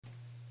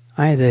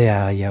Hi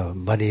there, your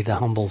buddy the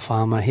Humble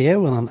Farmer here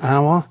with an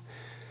hour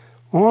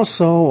or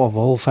so of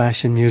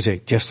old-fashioned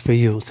music just for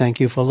you.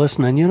 Thank you for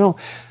listening. You know,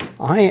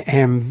 I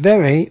am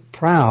very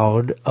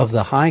proud of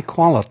the high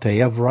quality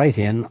of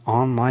writing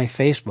on my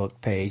Facebook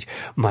page,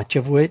 much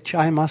of which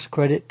I must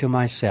credit to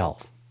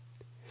myself.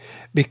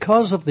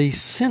 Because of the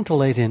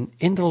scintillating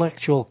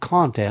intellectual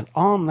content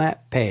on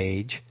that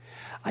page,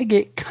 I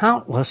get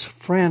countless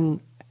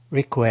friend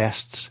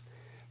requests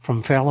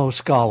from fellow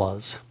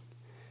scholars.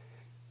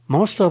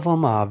 Most of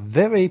them are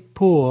very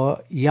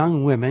poor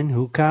young women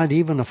who can't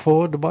even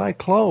afford to buy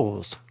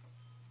clothes.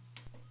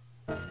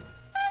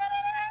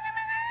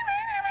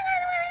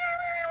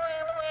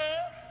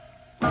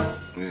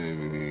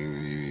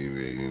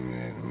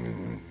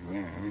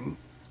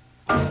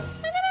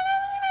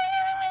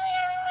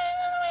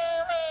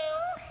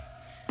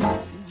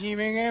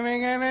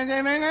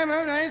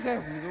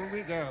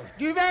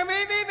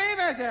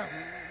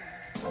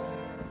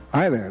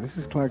 Hi there, this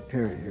is Clark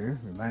Terry here,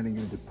 reminding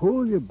you to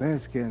pull your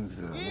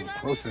bearskins a little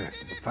closer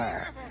to the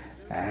fire.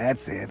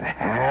 That's it.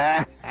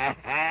 Now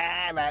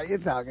you're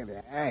talking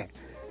there. Hey.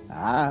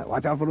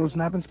 Watch out for those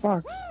snapping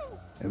sparks.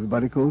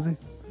 Everybody cozy?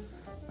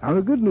 Now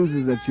the good news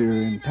is that you're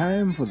in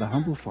time for the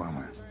Humble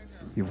Farmer.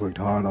 You've worked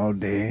hard all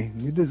day.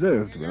 You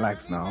deserve to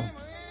relax now.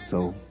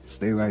 So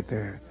stay right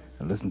there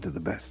and listen to the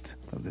best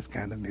of this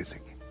kind of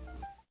music.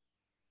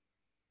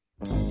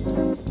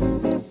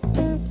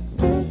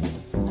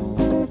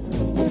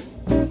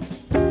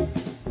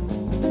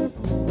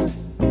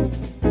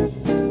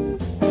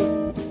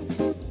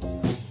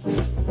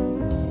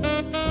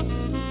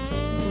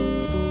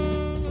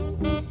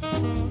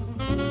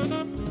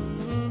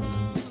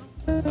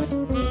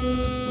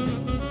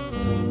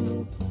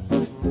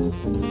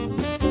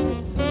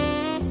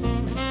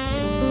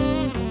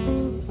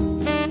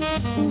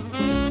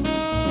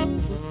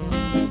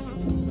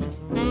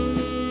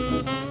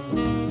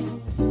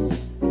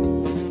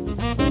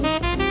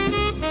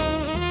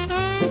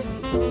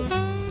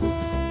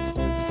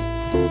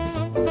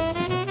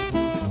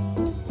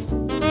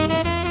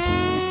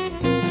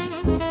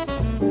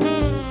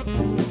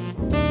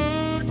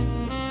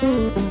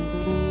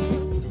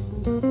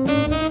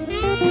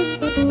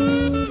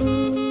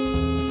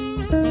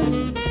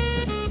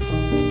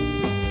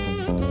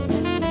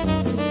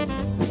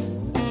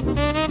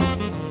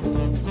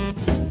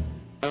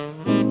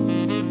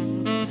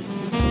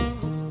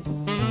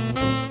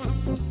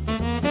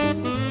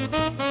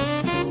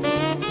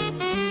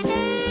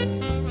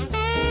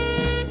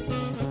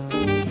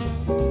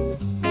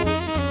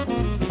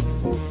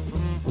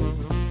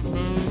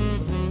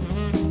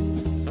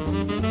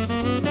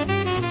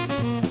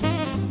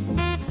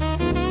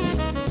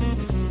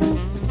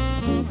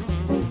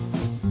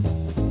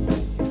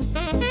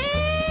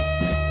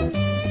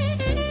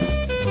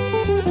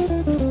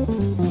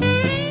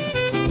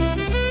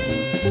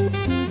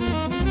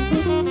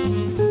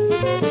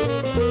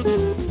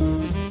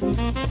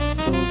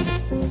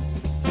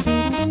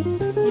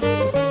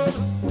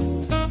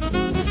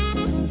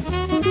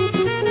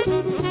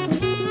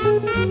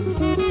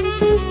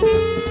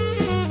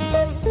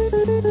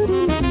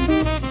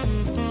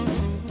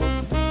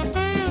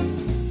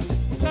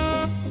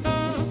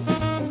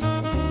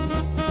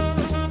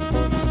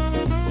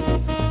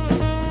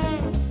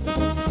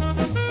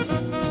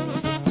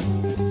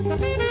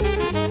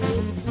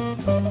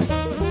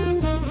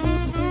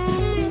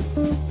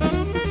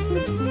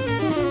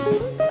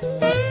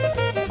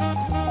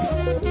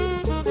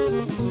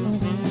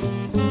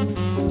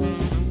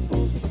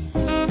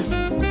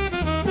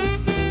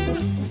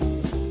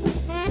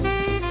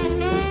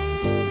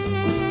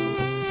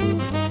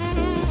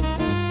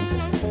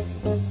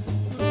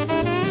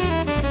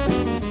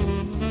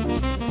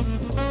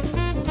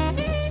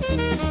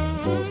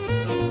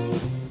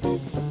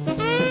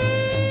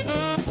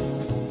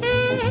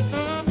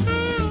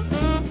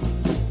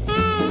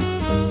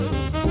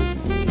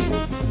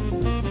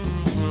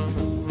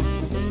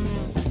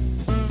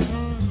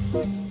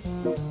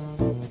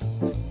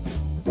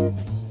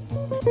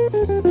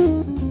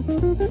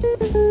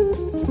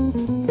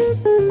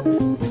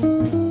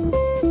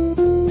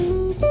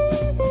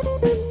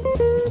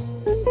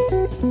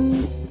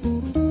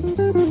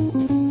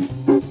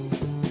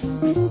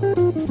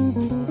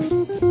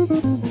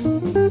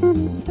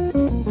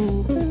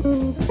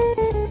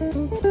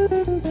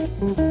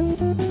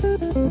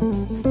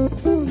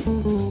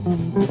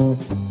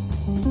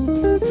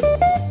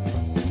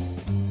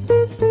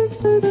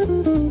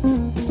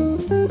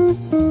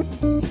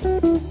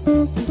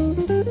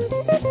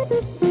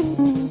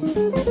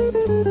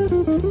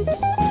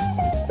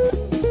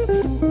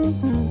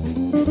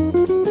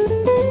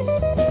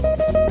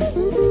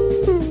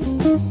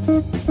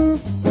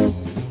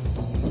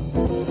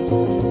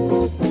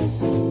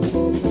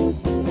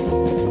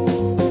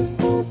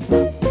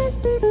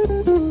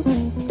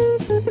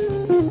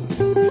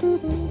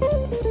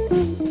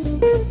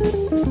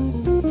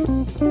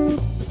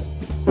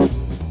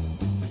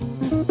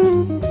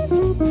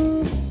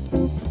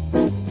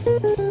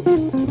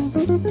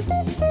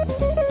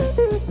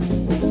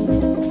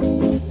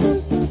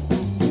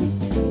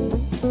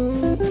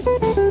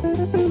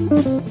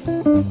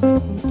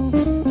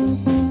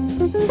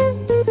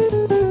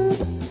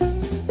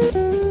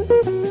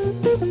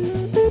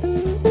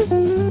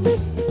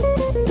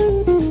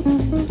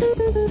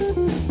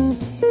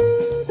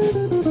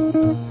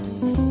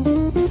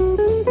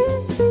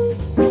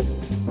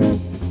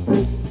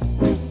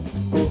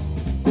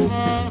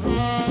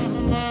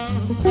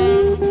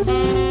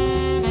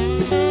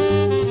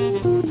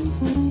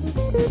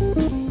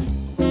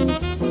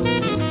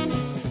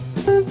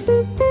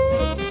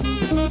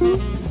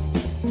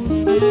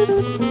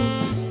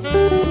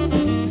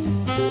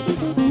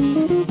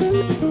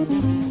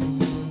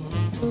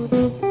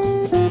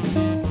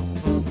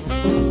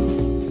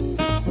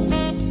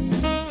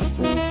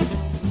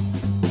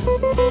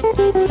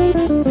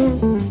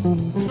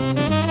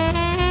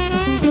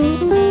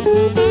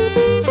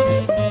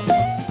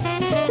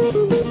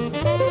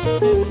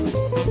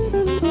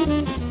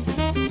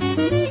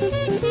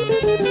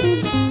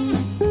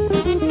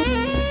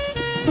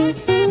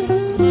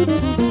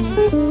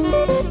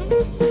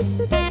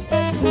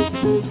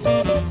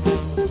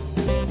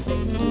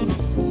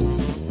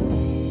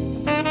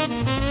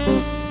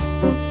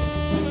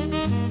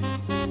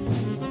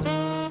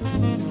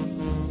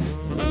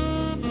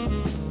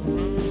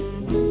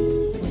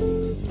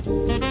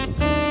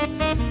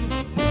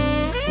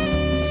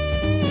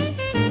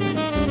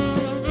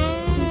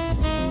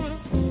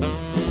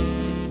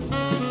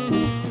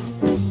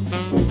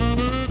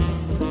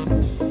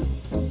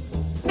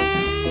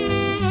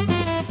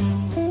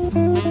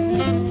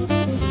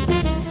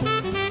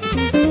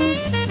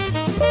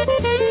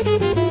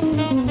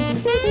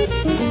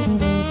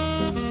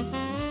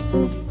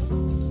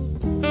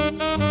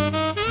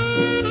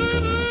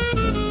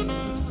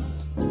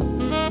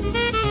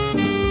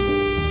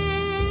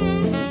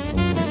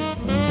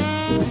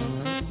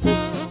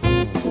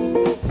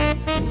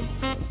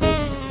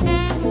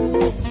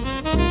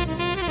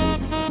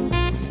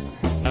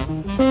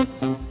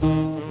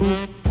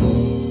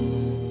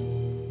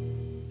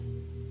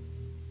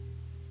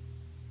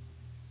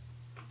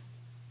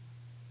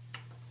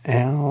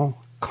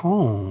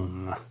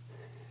 Cone.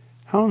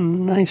 How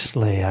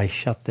nicely I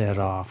shut that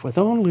off with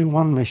only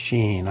one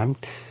machine. I've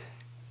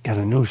got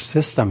a new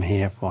system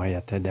here for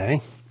you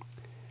today.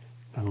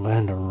 Gonna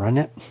learn to run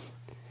it.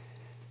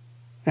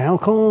 Al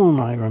Cone,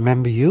 I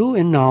remember you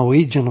in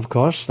Norwegian, of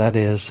course. That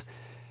is,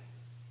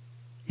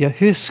 jag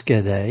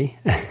husker dig.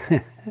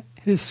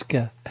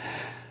 Huska.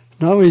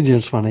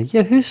 Norwegian's funny.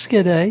 Jag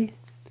husker dig.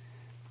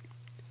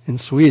 In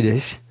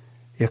Swedish,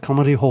 jag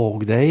kommer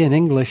ihåg dig. In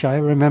English, I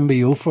remember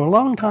you. For a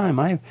long time,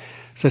 I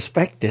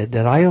suspected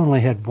that I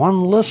only had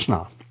one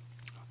listener.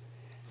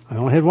 I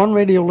only had one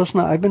radio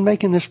listener. I've been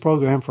making this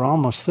program for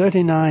almost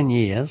 39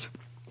 years.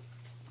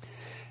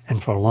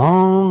 And for a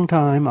long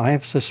time, I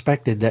have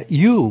suspected that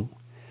you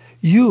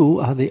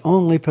are the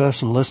only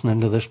person listening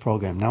to this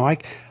program. Now,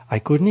 I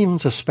couldn't even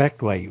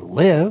suspect where you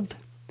lived.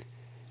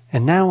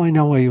 And now I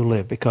know where you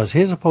live, because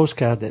here's a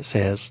postcard that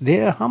says,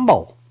 Dear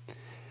Humble,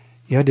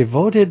 your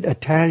devoted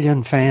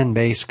Italian fan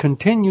base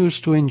continues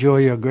to enjoy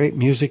your great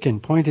music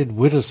and pointed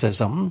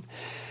witticism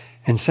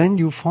and send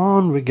you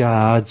fond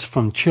regards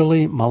from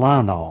Chile,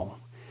 Milano.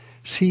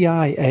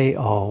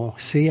 CIAO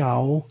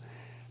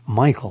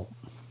Michael.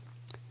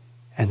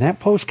 And that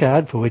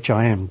postcard, for which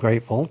I am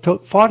grateful,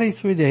 took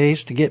 43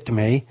 days to get to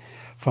me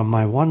from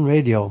my one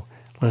radio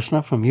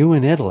listener from you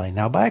in Italy.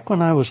 Now, back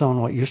when I was on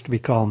what used to be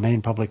called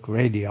Maine Public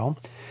Radio,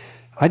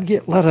 I'd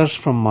get letters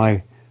from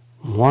my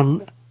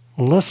one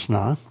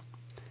listener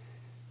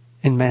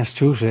in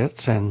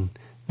Massachusetts and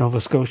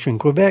Nova Scotia and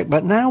Quebec.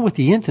 But now with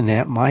the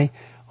Internet, my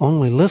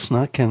only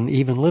listener can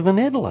even live in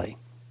Italy.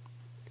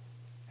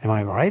 Am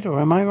I right or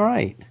am I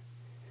right?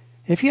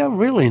 If you're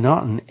really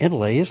not in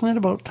Italy, isn't it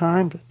about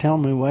time to tell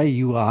me where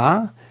you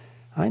are?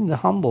 I'm the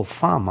humble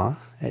farmer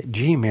at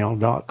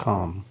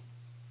gmail.com.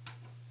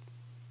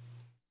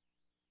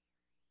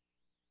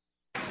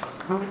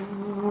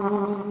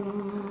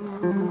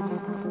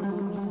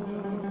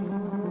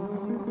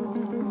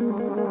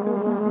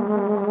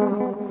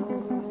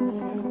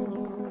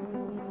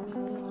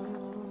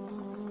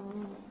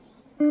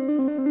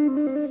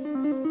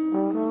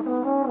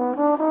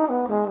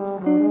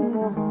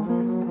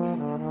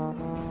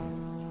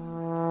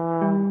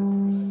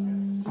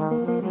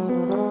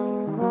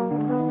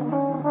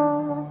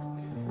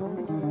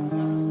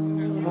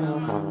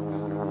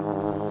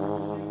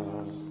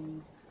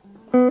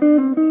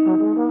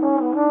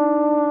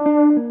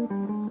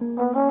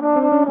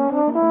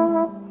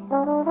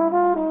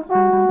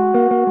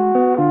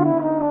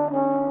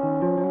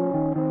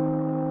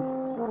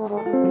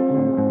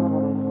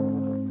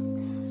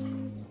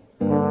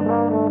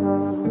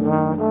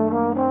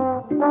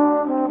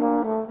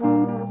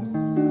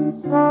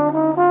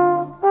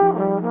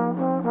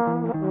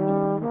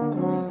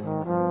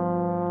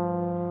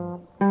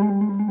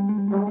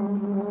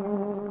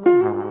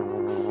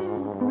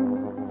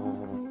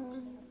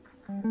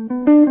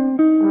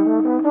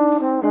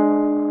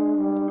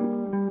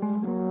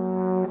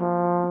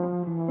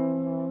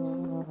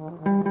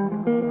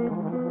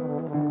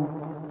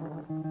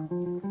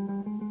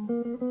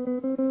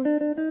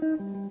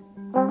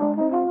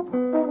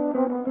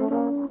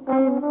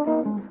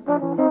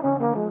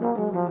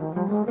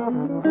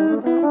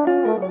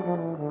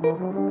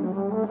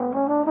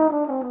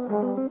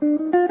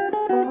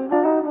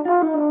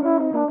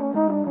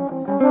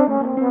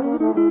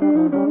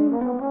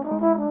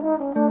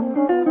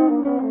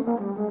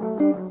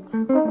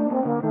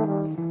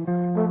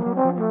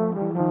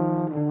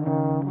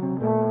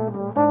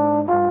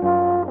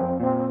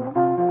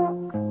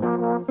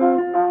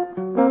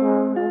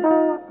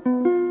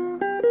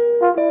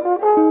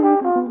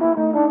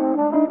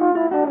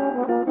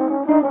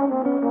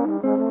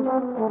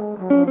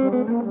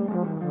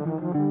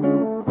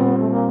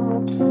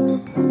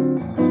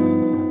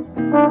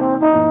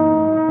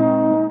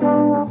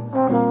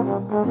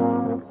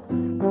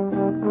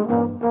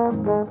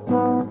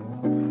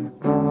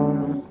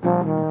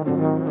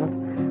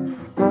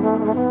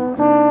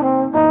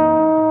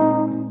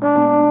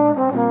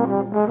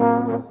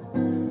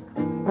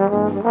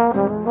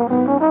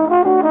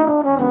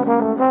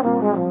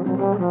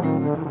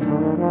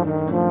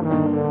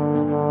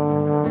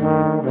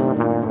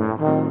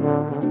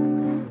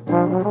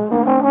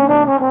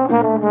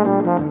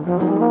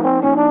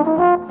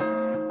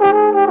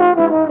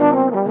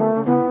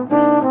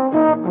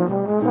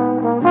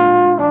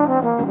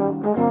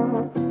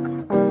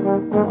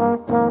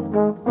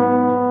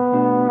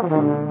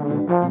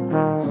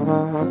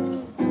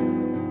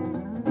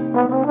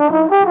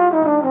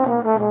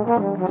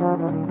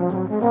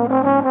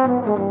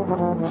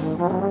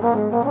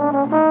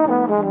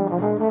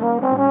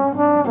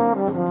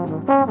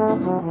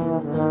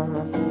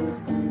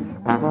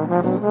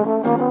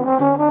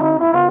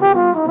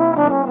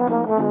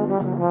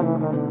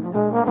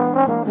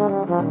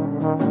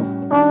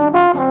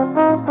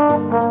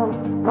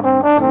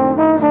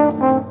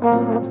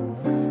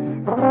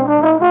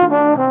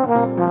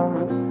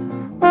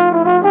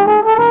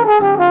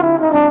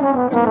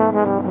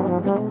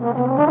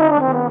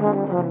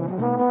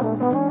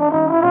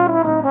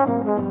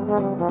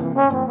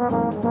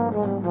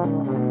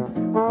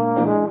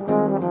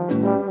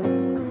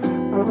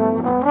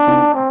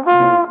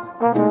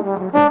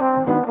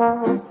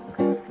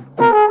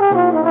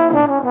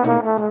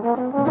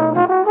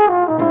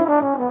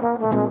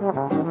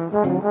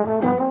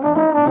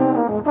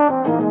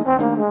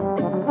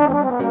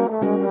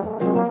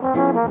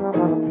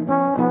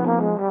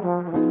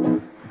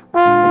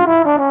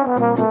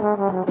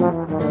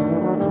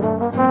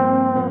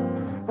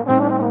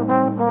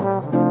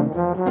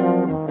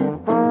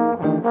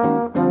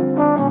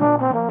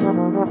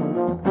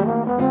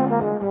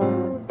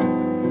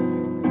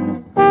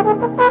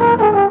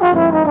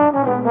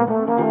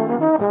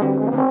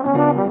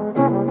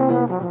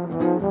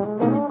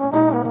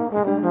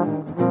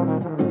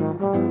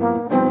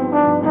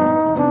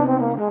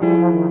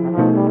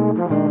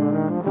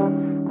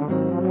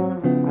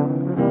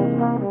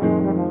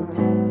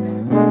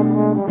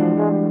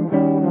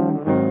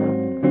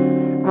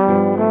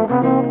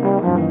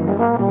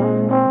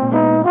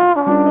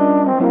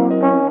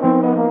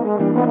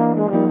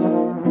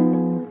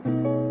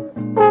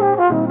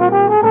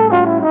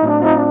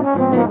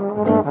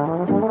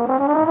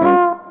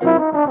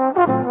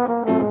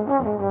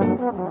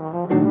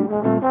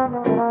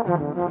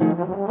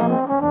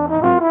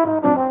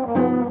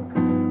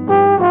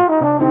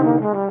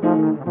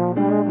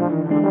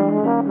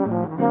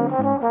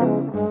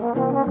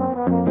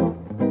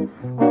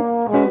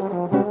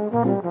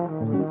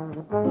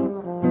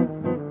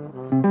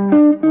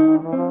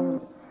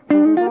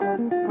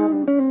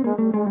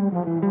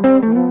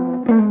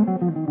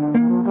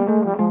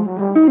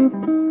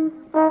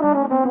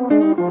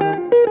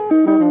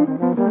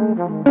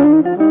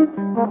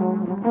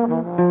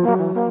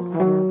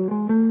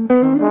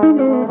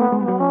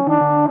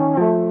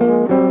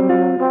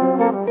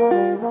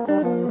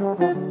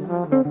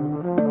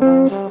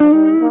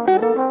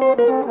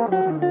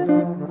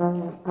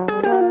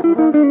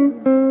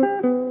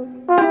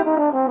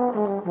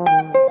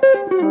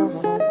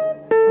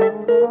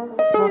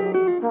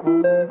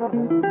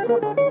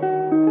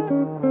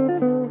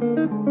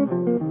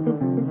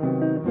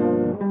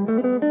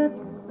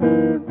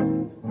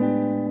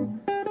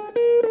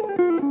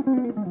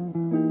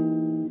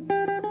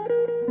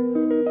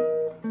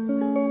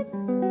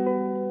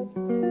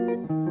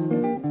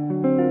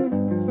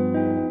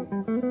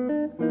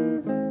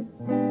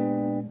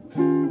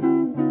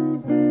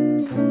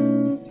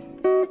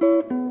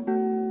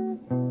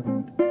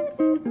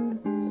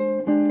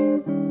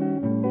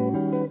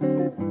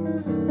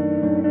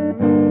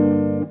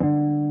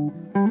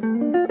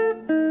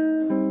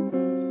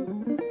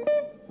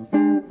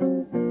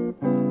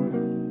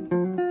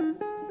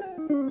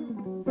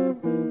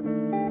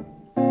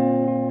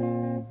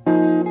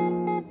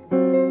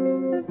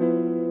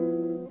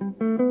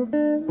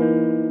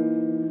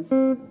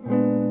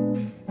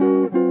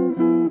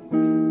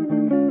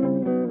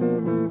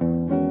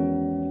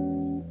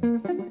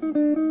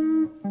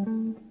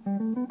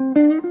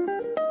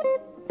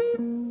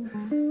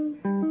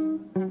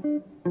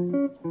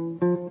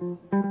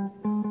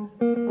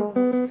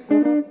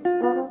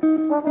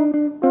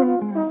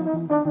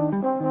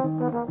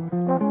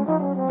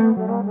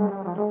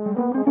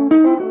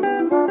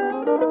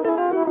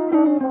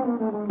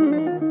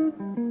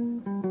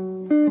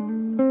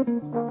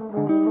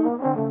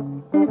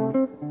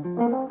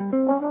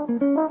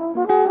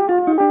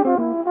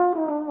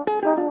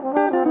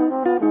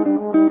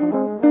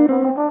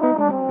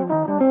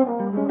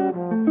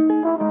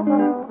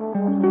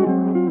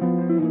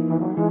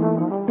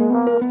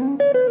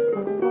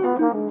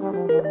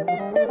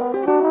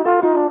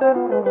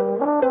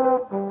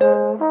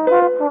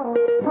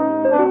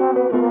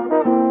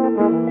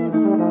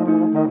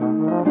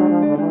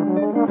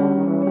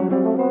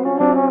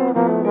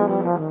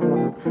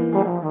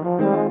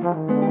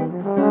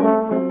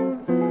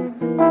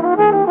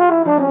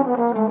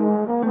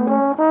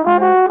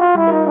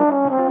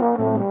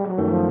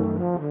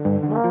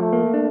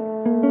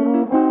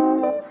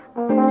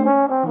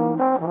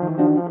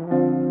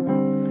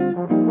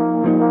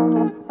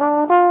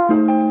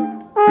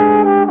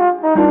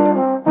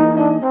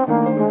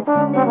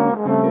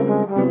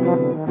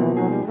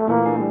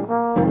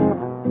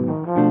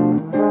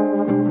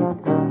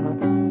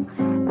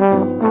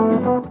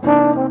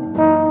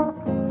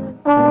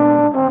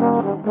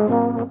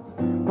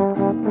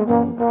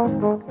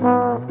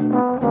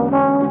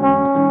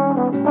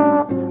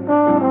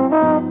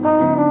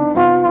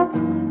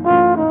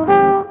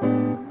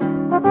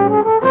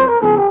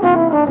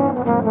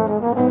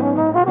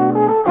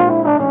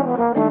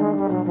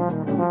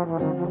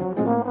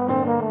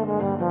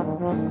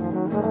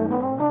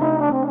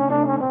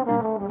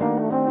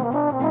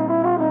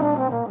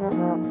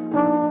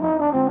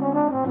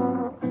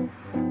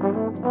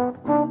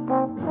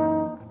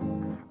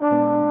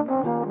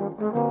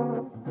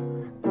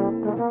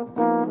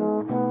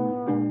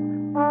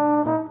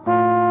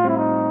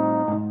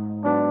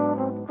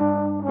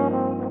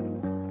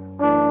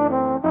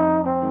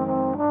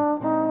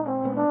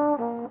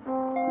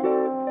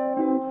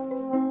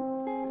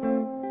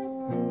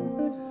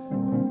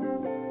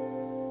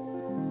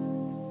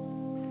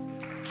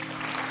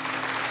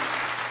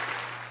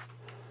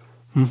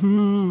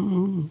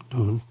 That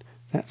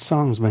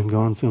song's been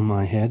going through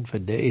my head for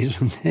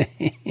days and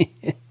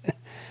days.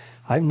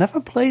 I've never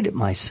played it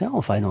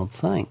myself, I don't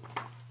think.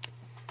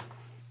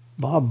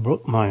 Bob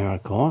Brookmeyer,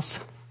 of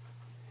course.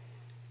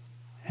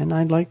 And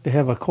I'd like to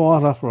have a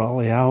quarter for all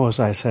the hours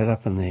I sat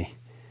up in the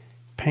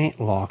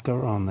paint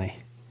locker on the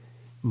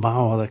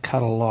bow of the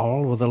Cuddle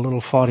Laurel with a little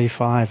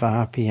 45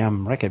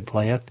 RPM record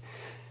player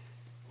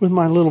with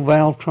my little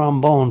valve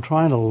trombone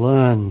trying to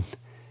learn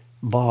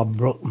Bob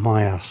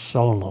Brookmeyer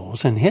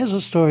solos. And here's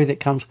a story that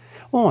comes...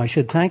 Oh, I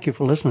should thank you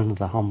for listening to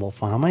The Humble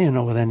Farmer. You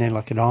know, with any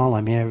luck at all,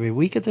 I'm here every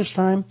week at this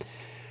time,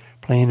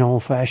 playing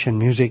old-fashioned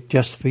music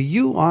just for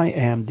you. I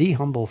am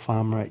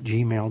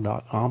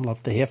thehumblefarmer@gmail.com.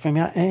 Love to hear from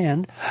you.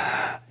 And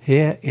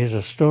here is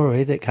a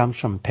story that comes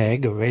from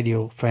Peg, a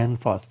radio friend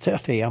for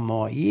 30 or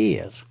more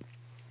years.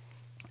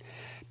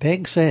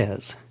 Peg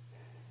says,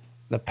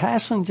 the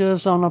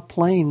passengers on a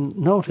plane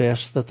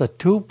notice that the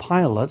two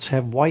pilots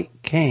have white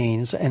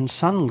canes and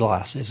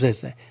sunglasses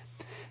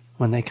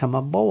when they come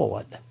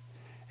aboard.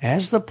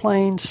 As the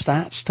plane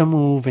starts to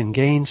move and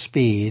gain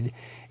speed,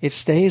 it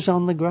stays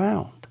on the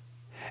ground,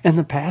 and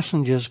the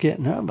passengers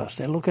get nervous.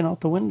 They're looking out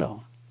the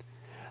window.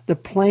 The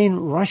plane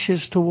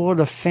rushes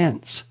toward a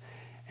fence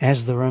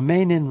as the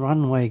remaining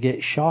runway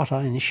gets shorter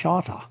and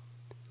shorter.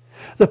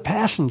 The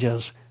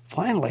passengers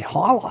finally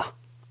holler,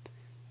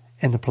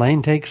 and the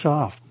plane takes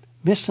off,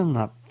 missing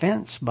the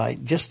fence by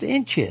just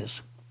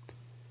inches.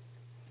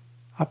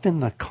 Up in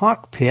the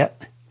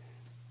cockpit,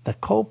 the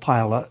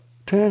co-pilot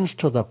turns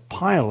to the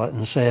pilot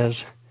and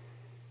says,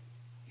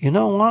 you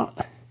know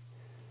what?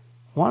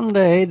 One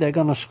day they're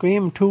going to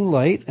scream too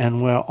late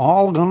and we're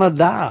all going to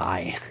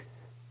die.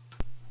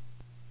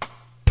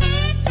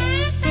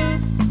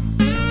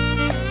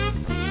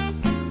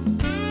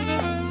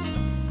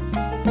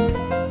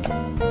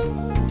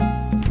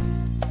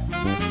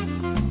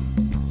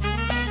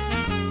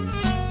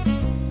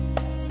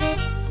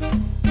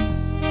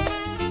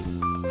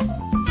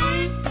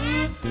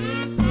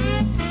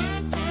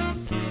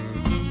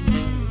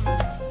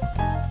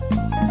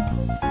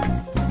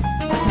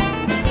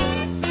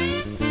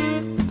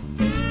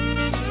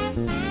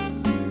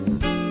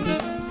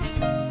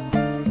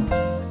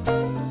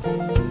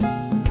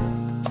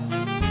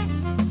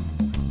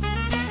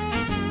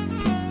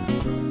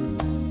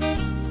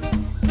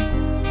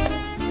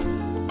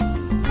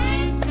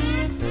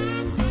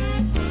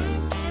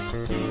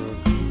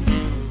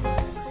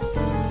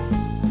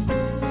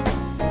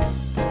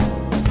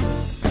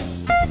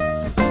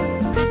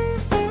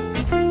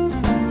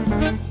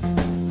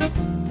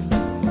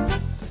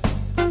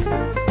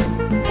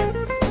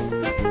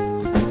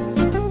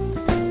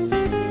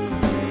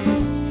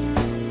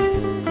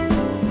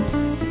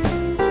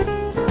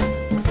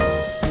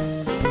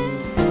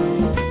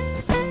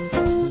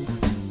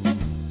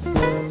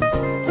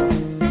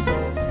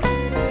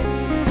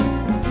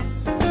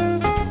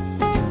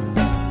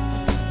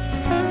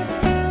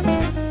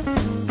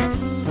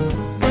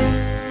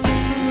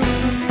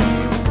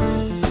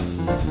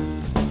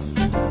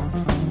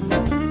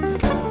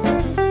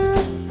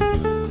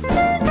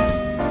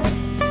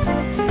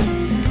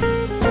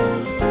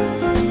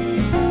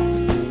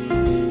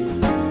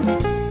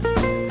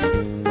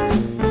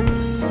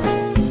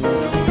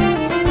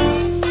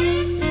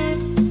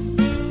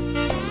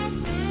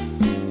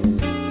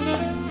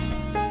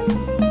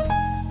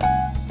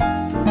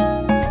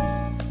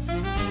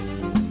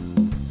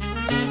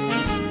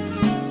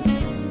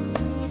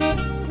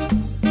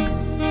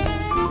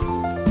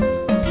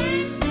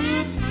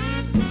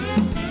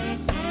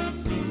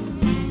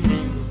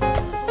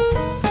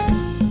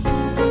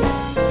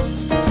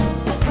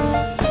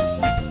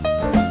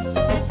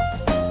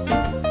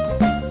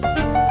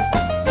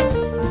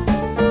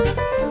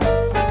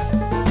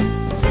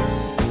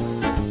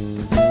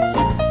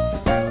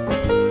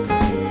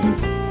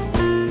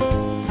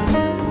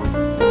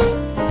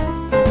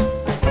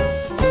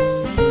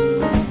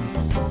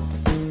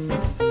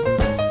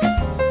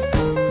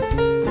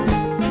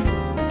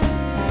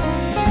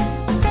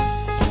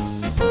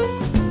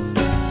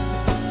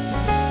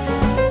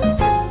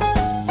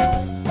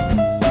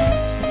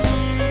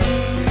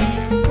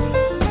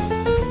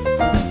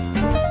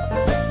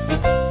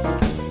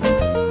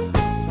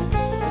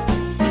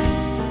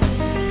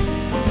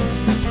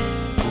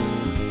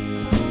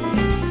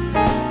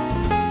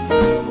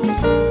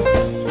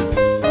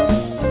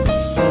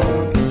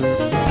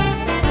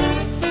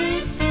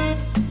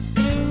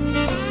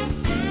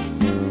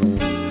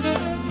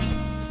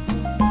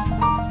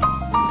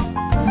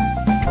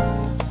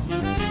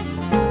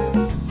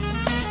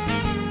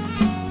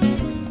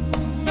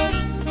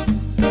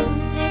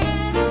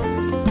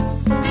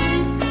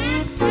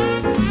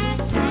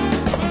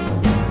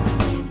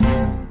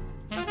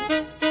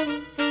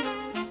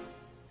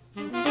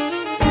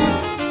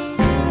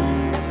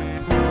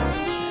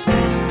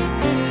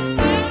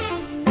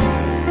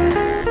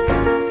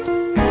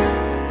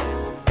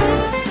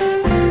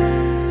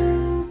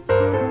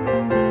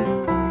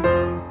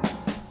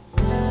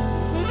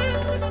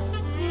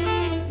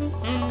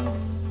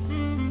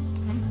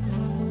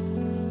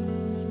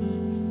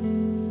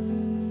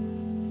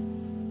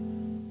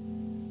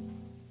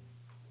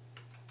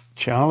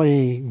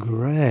 Charlie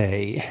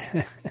Gray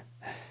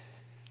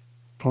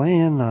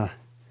playing a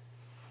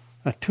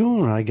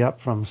tune I got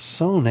from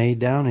Sony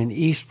down in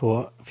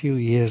Eastport a few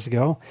years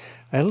ago.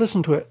 I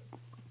listened to it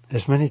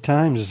as many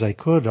times as I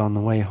could on the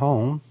way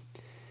home.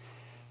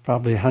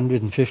 Probably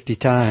 150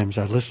 times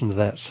I listened to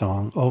that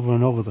song over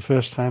and over the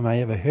first time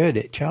I ever heard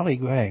it. Charlie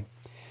Gray.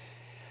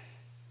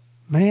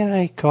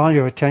 May I call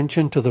your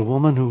attention to the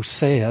woman who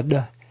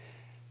said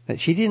that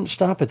she didn't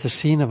stop at the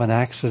scene of an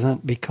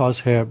accident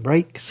because her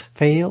brakes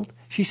failed?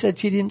 She said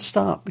she didn't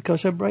stop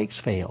because her brakes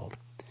failed.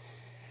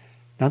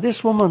 Now,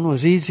 this woman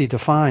was easy to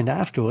find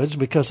afterwards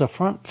because her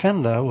front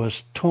fender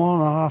was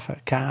torn off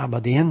her car by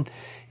the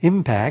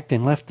impact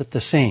and left at the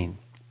scene.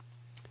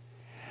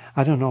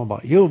 I don't know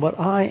about you, but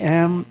I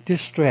am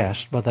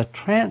distressed by the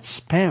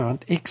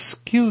transparent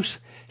excuse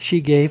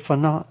she gave for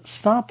not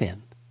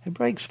stopping. Her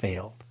brakes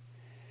failed.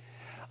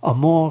 A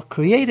more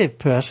creative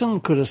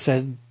person could have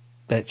said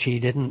that she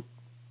didn't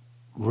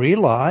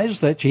realize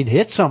that she'd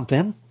hit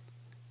something.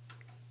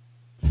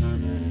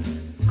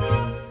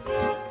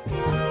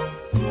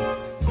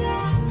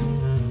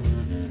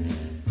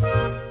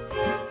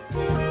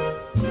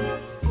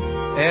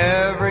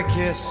 Every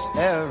kiss,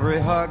 every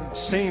hug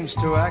seems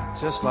to act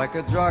just like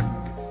a drug.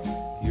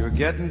 You're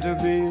getting to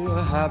be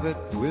a habit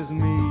with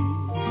me.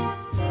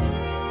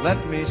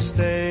 Let me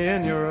stay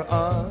in your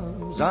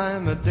arms,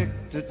 I'm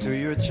addicted to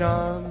your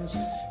charms.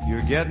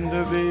 You're getting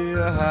to be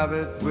a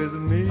habit with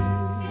me.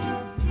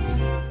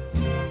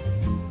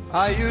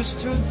 I used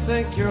to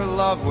think your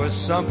love was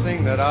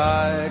something that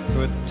I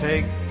could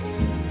take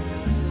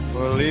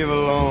or leave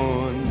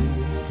alone.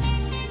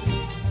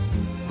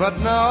 But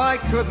now I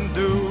couldn't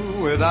do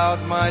without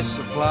my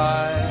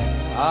supply.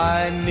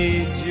 I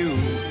need you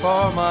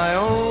for my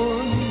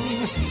own.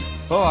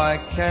 Oh, I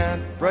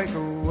can't break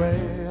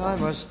away, I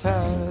must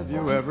have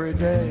you every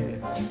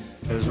day,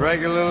 as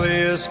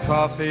regularly as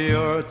coffee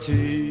or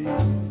tea.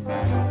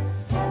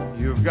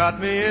 You've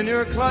got me in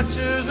your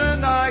clutches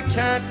and I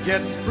can't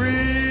get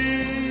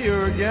free.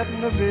 You're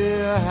getting to be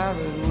a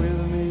habit with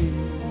me.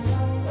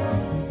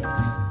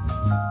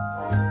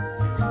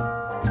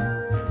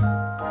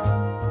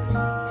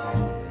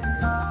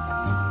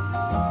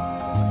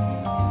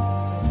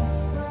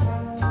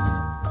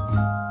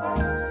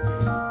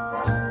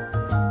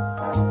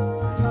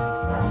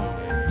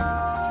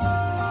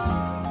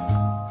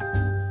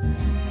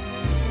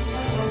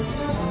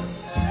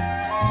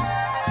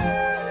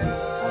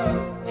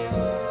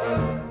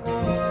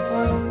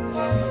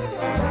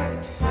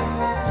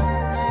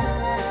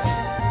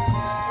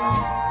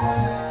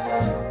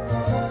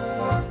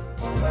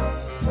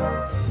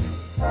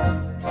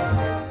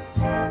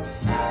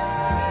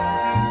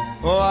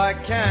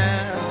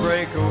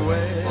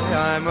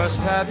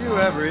 Must have you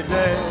every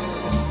day,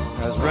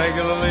 as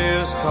regularly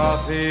as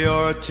coffee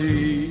or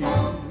tea.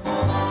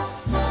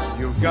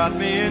 You've got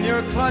me in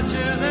your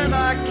clutches and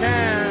I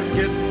can't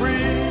get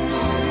free.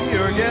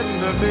 You're getting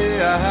to be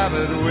a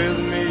habit with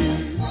me.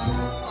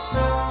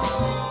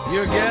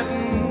 You're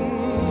getting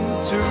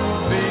to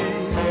be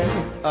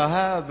a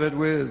habit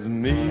with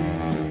me.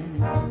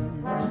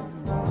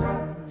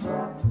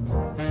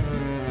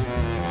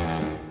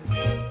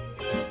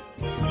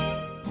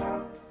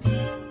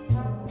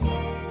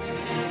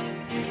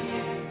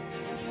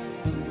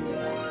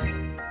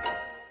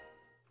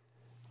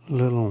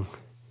 Little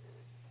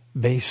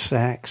bass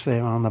sax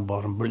there on the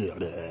bottom. Blah,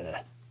 blah.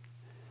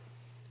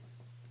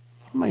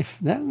 That's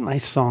a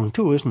nice song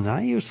too, isn't it? I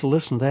used to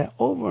listen to that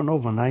over and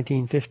over in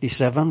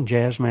 1957.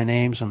 Jasmine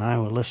Ames and I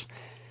were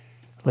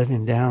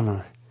living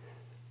down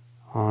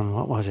on,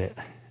 what was it,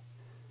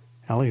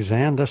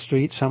 Alexander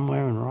Street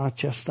somewhere in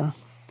Rochester.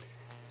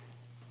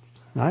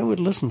 And I would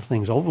listen to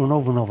things over and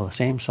over and over, the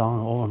same song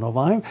over and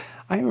over.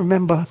 I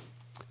remember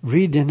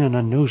reading in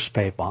a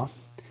newspaper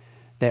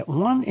that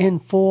 1 in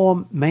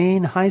 4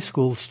 Maine high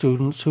school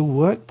students who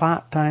work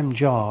part-time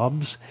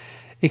jobs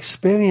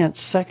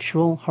experience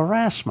sexual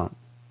harassment.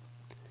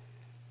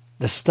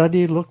 The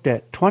study looked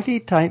at 20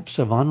 types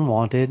of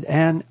unwanted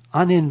and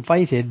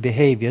uninvited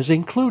behaviors,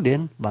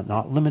 including, but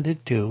not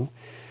limited to,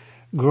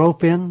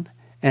 groping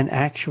and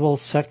actual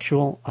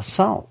sexual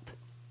assault.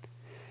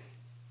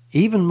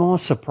 Even more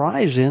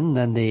surprising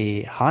than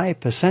the high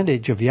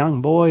percentage of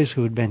young boys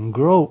who'd been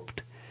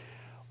groped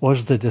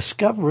was the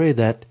discovery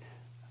that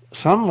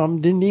some of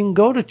them didn't even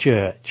go to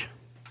church.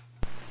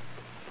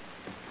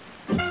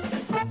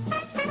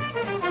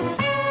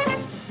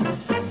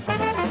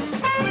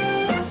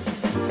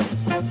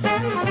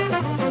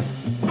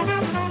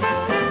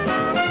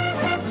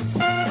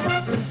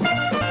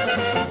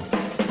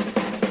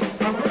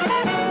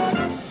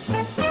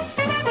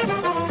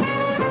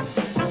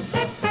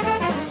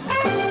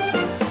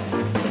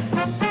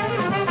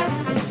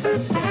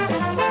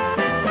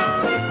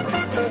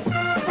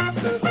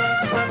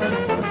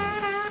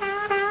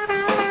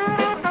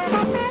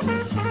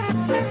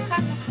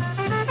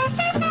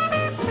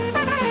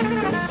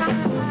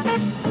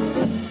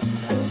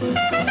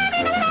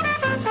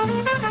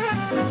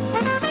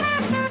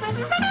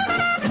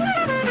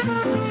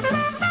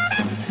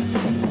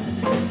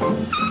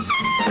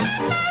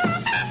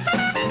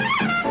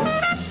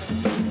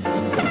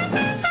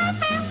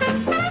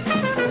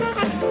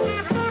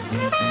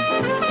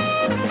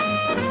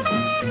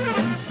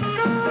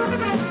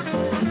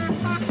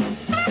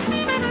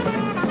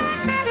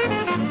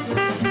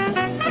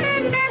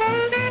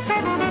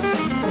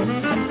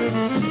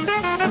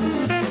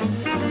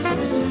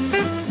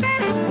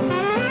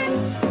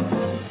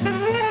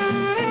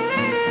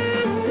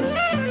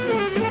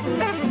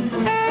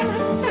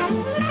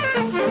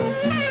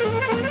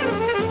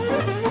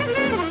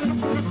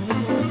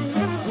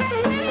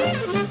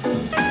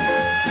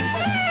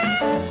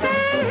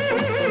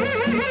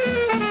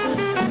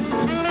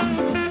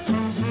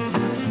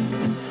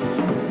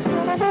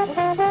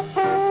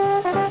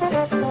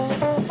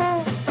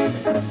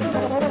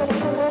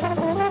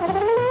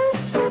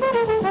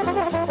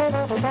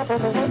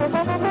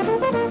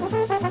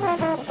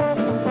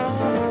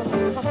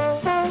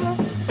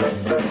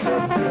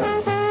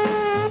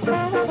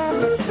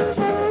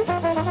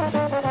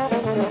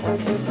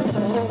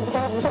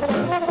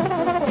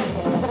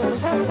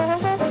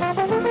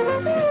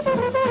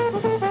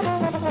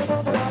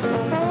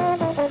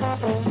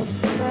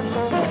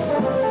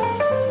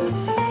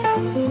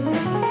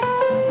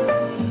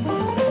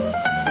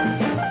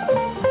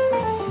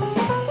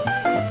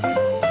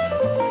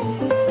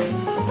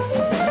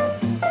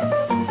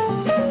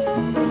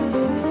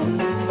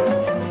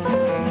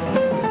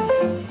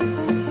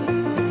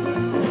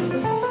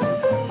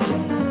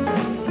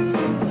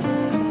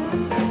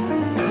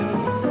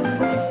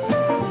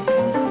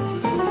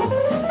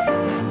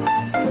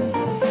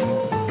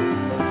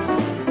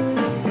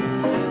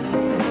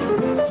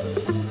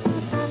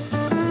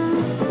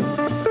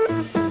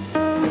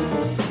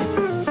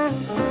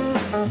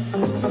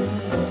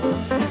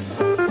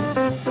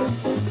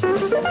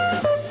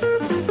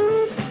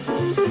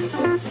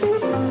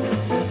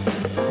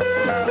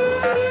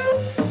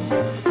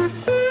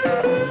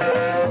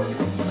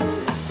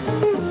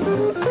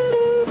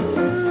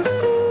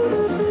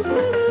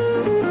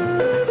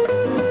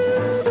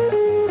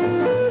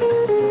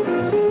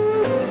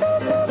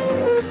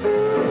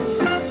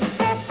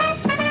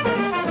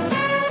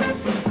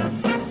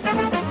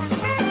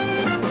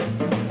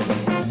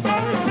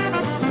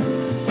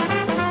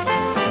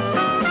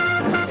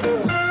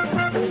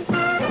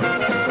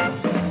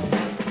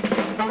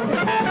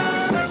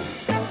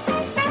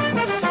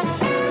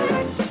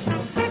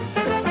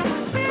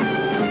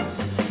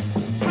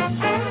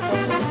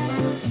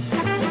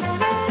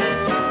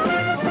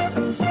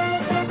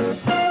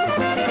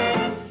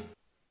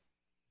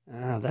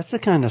 That's the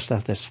kind of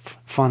stuff that's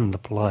fun to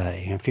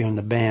play. If you're in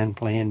the band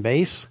playing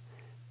bass,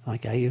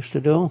 like I used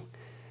to do,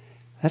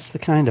 that's the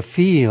kind of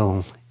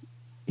feel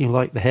you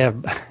like to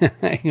have.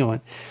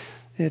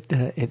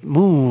 It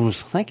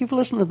moves. Thank you for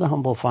listening to The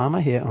Humble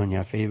Farmer here on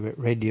your favorite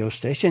radio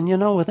station.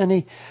 With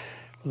any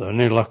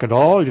luck at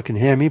all, you can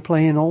hear me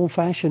playing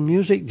old-fashioned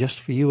music just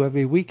for you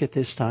every week at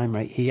this time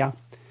right here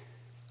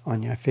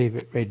on your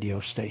favorite radio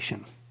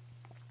station.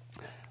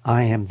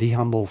 I am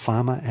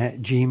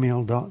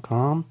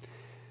thehumblefarmer@gmail.com.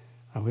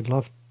 I would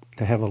love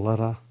to have a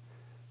letter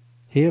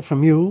hear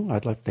from you.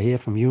 I'd like to hear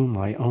from you,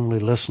 my only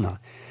listener.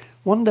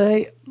 One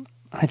day,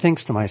 I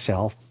thinks to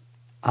myself,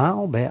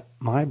 I'll bet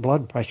my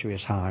blood pressure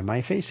is high. My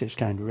face is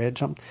kind of red.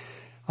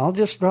 I'll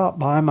just drop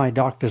by my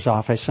doctor's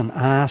office and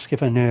ask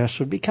if a nurse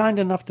would be kind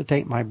enough to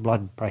take my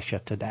blood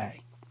pressure today.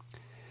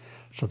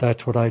 So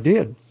that's what I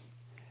did.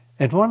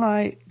 And when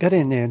I got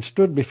in there and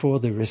stood before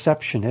the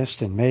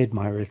receptionist and made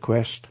my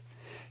request,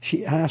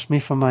 she asked me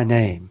for my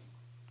name.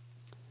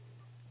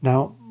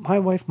 Now, my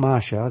wife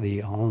Marcia,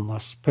 the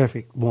almost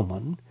perfect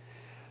woman,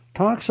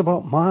 talks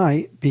about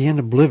my being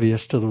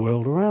oblivious to the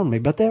world around me.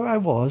 But there I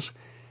was,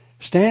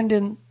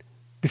 standing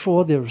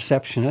before the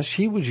receptionist.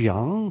 She was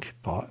young,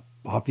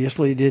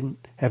 obviously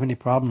didn't have any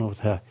problem with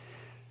her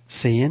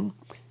seeing.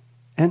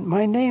 And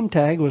my name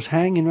tag was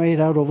hanging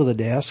right out over the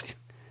desk,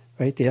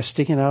 right there,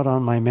 sticking out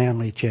on my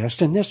manly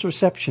chest. And this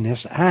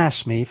receptionist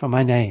asked me for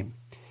my name.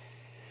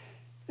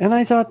 And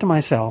I thought to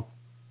myself,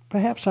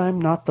 perhaps I'm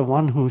not the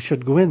one who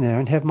should go in there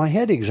and have my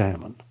head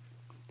examined.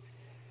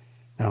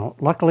 Now,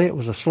 luckily it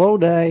was a slow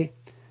day,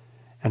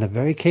 and a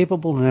very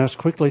capable nurse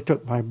quickly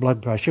took my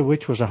blood pressure,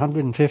 which was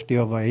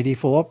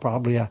 150/84,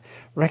 probably a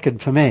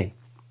record for me.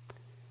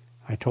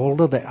 I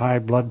told her that high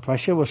blood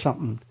pressure was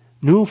something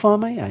new for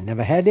me. I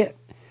never had it,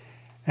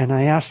 and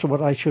I asked her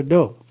what I should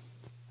do.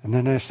 And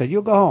then I said,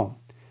 you go home.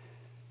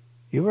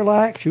 You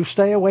relax. You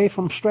stay away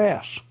from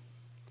stress.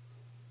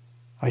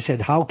 I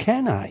said, how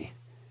can I?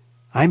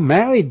 I'm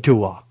married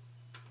to her.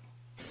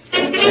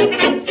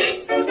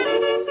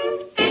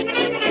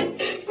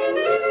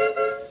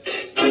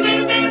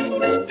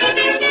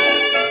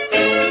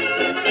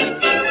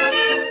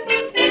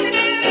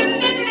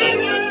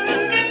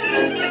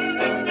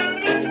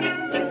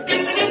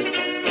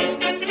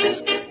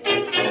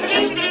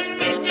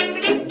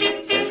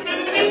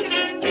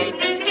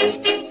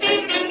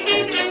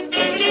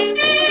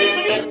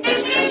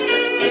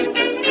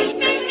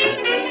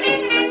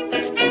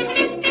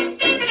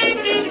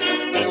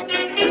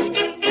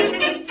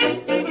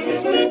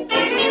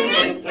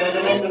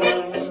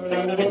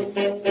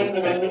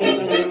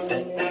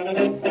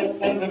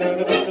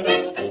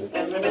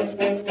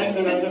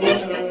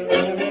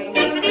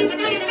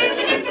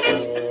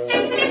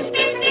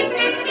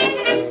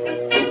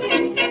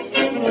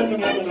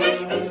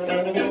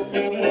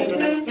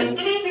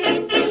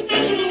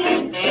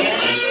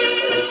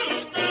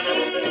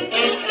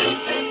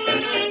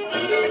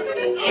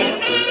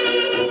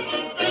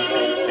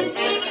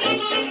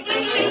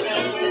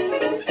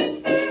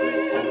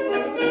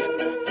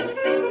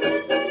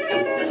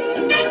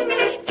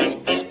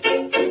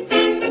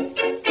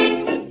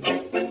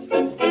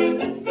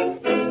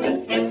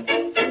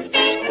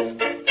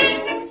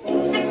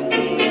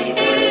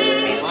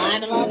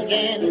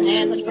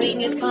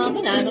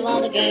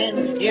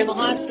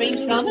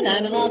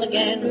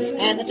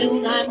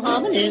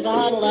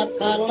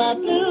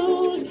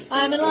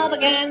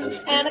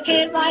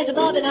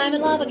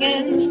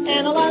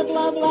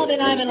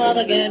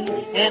 Again,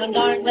 and I'm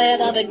darn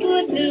glad of the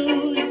good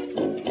news.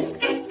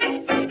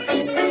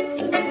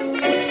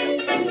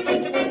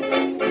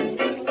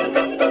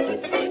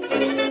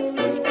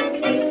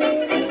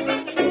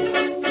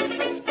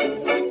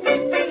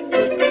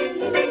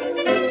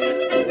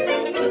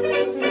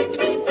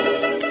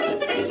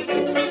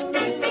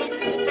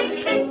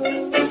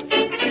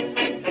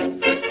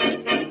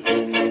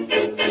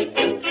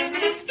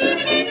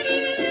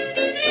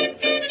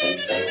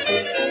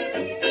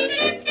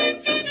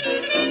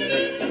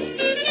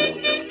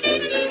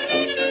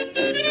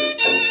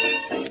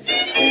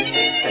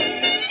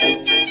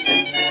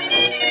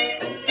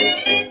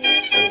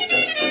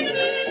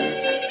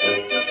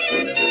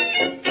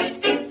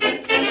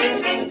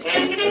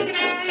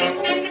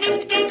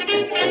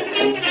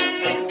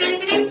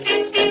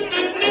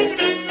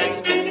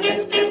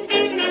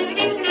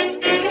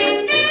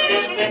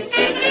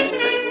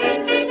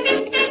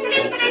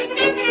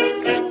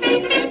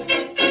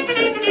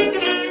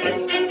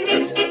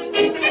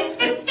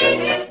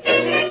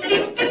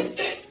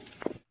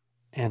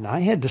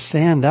 had to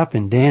stand up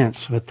and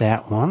dance with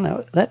that one.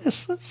 That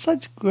is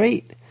such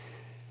great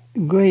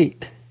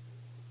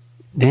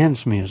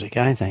dance music,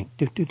 I think.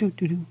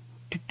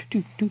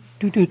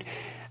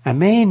 A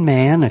Maine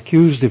man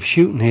accused of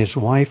shooting his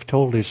wife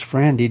told his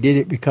friend he did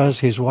it because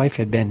his wife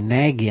had been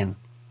nagging.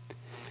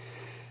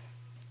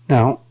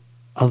 Now,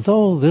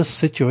 although this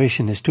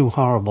situation is too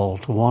horrible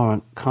to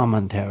warrant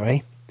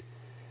commentary,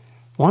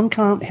 one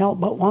can't help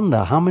but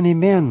wonder how many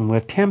men were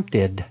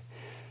tempted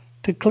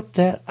to clip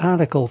that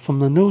article from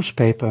the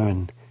newspaper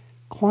and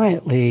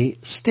quietly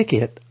stick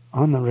it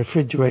on the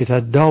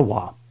refrigerator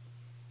door.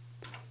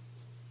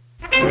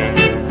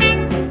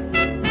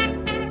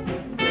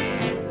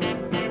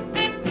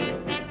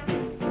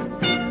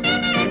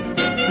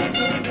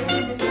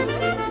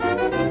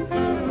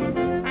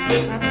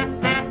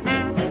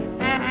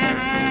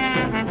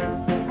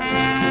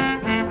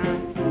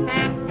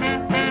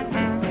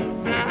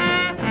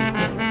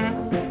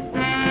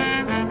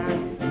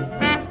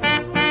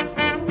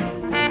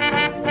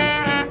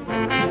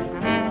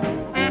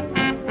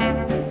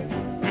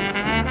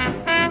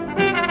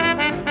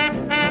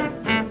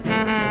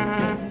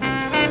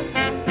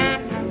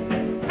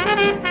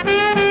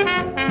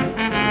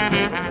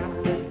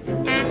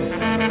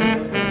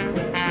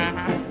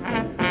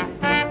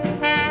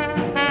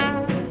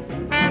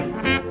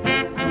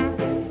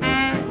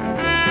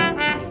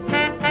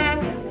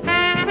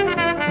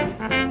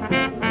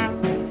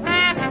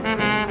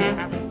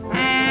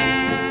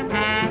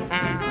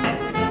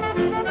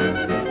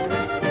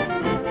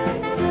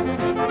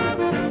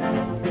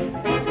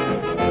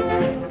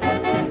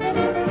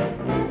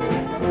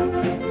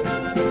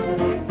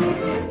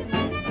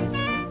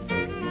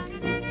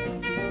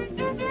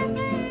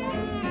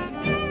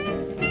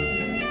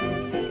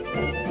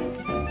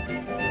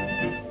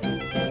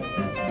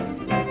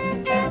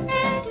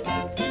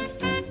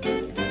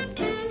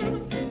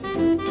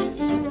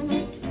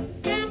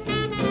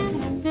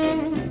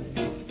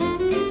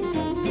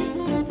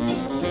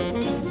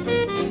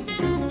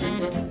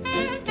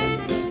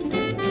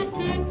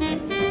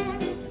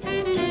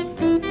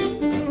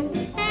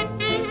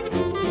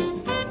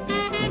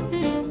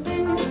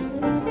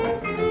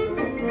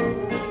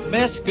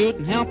 Bess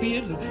couldn't help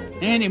it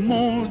any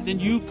more than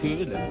you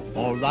could,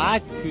 or I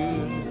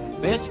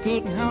could. Bess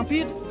couldn't help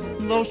it,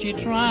 though she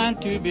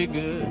tried to be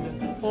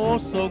good, oh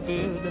so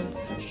good.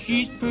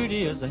 She's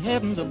pretty as the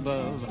heavens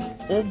above.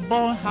 Oh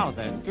boy, how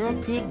that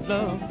girl could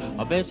love.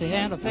 Bessie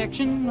had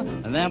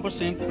affection that was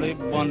simply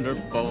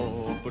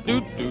wonderful.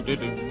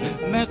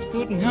 Bess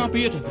couldn't help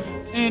it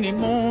any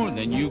more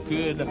than you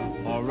could,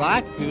 or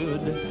I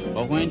could.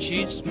 But when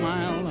she'd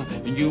smile,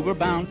 you were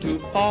bound to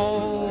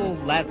fall,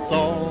 that's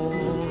all.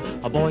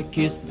 A boy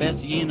kissed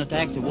Bessie in a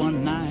taxi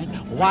one night.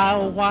 Why,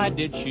 oh, why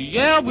did she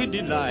yell with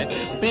delight?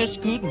 Bess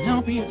couldn't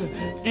help it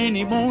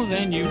any more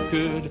than you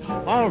could,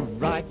 or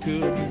I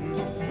could.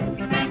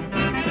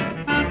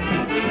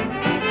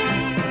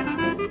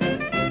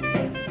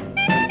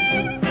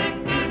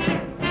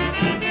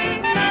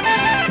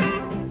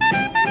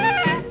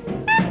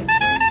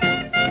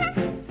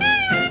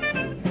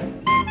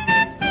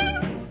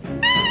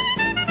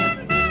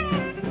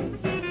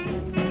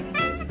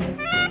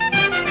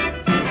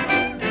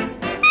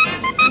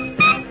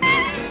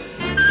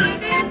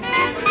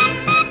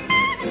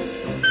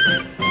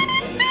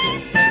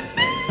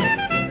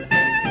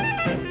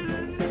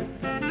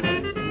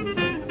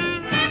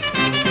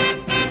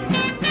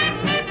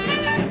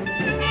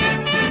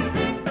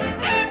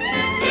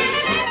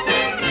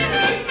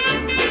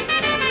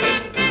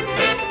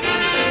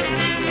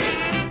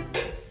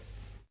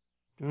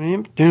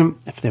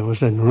 If there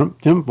was a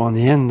jump on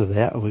the end of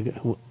that,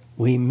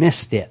 we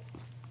missed it.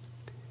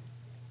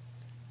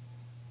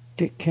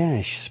 Dick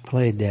Cash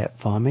played that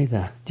for me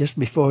just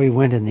before he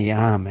went in the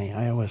Army.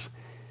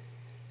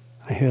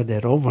 I heard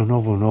that over and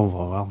over and over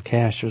while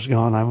Cash was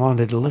gone. I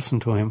wanted to listen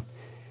to him.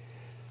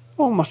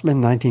 Well, it must have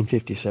been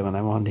 1957.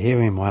 I wanted to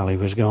hear him while he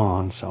was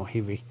gone, so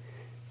he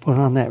put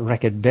on that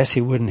record,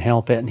 Bessie Wouldn't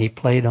Help It, and he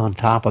played on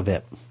top of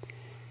it.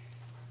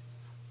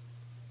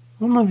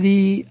 One of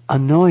the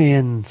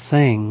annoying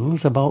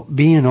things about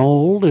being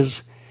old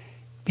is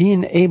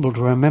being able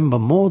to remember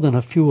more than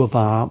a few of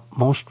our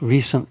most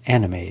recent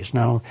enemies.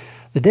 Now,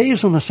 the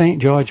days when a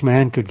St. George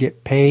man could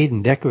get paid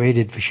and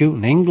decorated for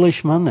shooting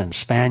Englishmen and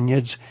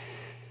Spaniards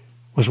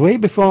was way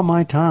before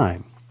my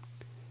time.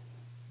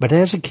 But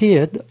as a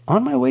kid,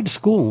 on my way to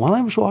school, while I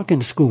was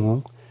walking to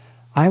school,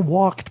 I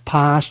walked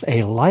past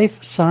a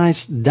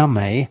life-size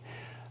dummy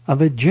of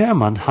a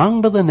German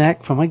hung by the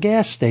neck from a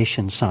gas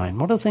station sign.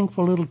 What a thing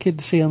for a little kid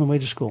to see on the way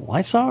to school.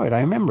 I saw it. I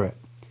remember it.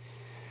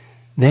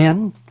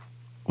 Then,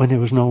 when there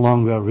was no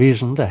longer a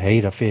reason to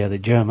hate or fear the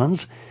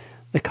Germans,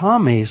 the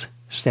commies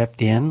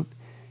stepped in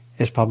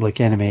as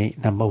public enemy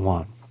number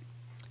one.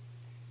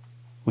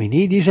 We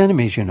need these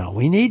enemies, you know.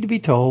 We need to be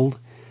told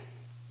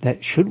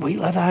that should we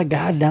let our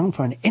guard down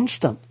for an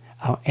instant,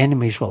 our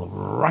enemies will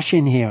rush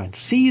in here and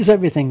seize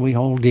everything we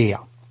hold dear.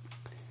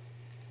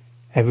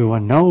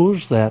 Everyone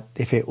knows that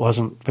if it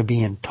wasn't for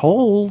being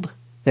told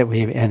that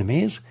we have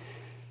enemies,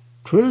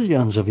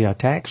 trillions of your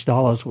tax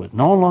dollars would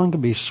no longer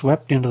be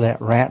swept into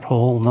that rat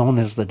hole known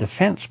as the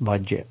defense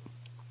budget.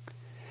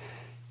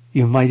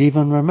 You might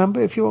even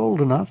remember, if you're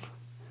old enough,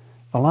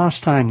 the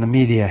last time the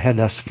media had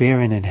us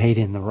fearing and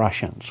hating the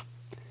Russians.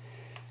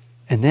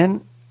 And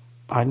then,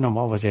 I don't know,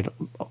 what was it,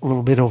 a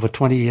little bit over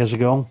 20 years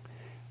ago,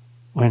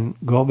 when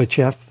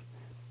Gorbachev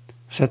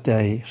set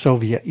the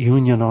Soviet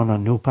Union on a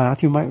new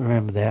path, you might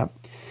remember that,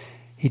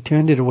 he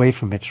turned it away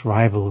from its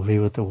rivalry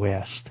with the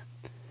West.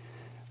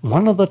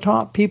 One of the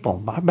top people,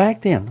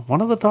 back then,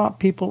 one of the top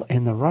people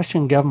in the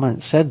Russian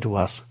government said to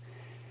us,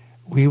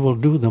 "We will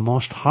do the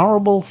most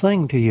horrible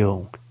thing to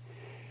you.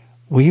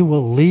 We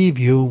will leave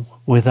you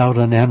without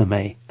an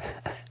enemy."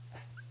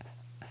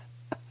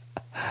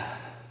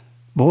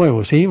 Boy,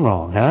 was he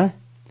wrong, huh?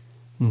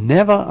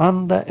 Never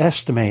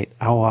underestimate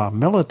our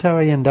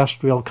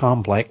military-industrial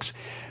complex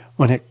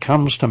when it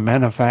comes to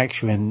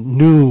manufacturing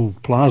new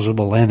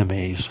plausible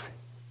enemies.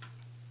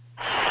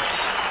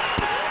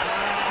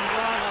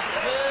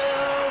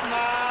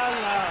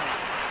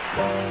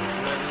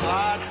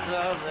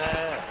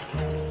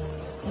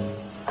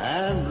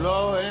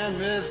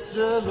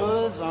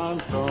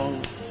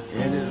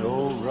 In his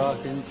old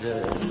rocking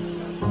chair.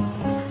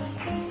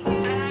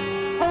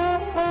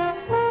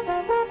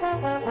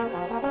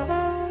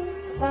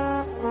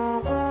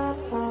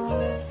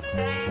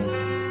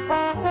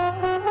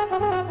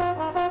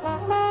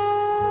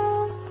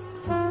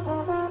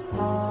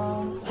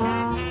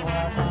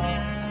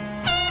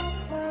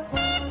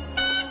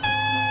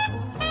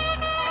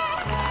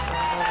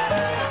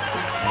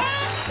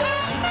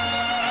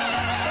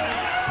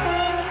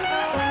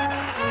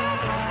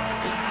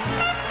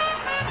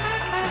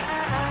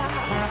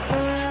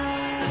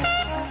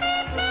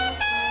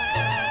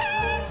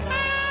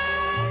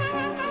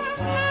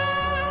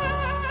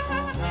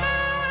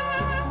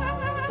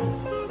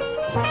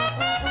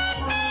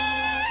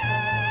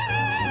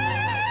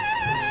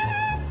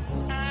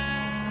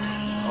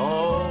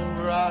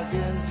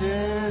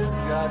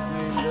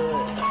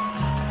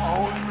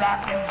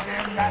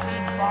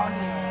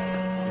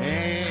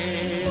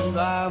 Came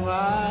by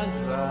my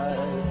side,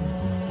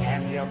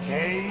 and you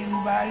came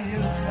by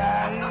your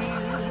side.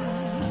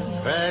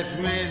 Fetch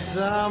me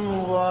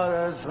some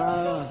water,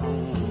 son.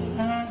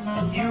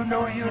 You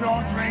know you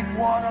don't drink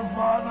water,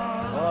 brother.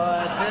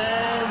 Oh,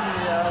 then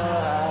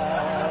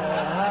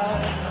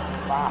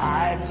my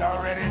hide's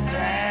already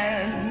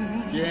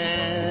tanned.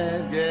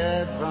 Can't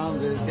get from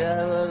this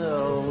cabin,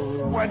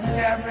 oh. What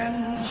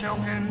cabin?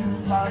 Choking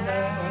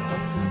father.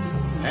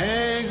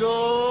 Ain't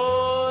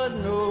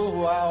going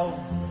nowhere.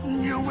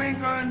 You ain't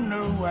going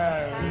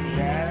nowhere,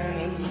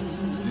 yeah.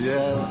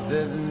 Just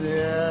sitting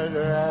there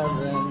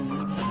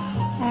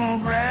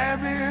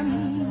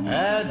grabbing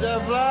at the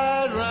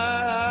fly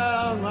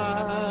round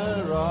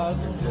my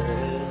rocking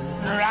chair.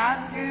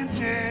 Rocking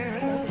chair.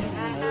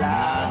 I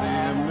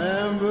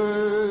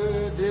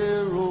remember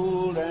dear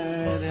old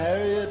Aunt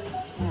Harriet.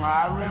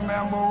 I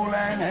remember old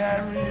Aunt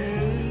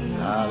Harriet.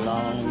 How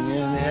long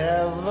in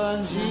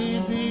heaven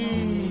she'd be.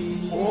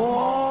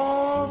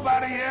 Oh,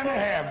 about a year and a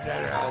half,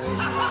 Daddy.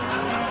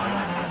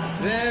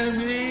 Send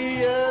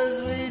me a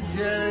sweet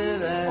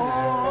chariot and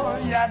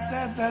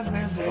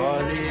for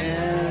the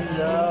end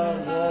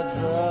of the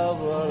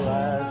trouble I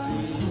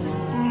see.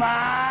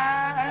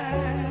 My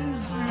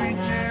sweet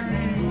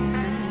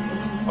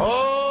chariot.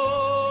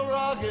 Oh,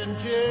 rocking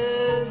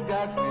chair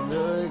got me,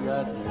 Louis,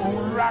 got me. Oh,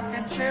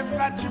 rocking chair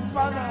got your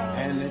brother.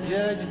 And the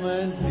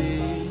judgment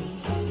day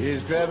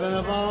is creeping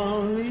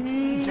upon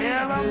me.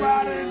 Tell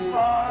about it,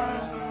 boy.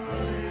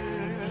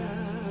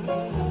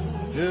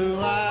 To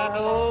my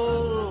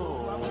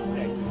old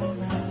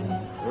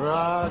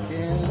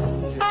rocking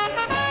chair.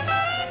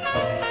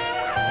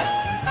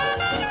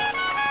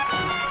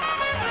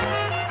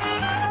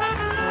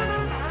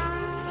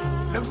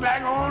 Looks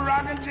like old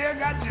rocking chair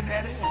got you,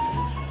 Daddy.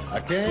 I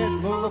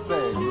can't move a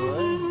peg,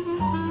 boy.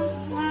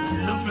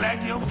 Looks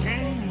like your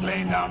cane's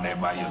laying down there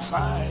by your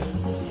side.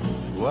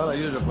 Well, I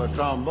use it for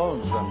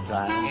trombone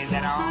sometimes. Is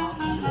that all?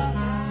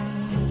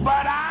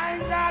 But I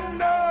ain't got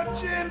no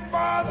chin,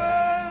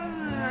 father.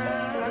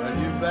 Well,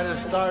 you better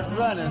start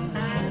running.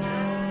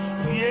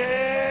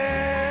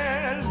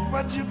 Yes,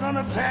 but you're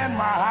gonna tan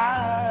my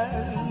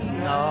hide.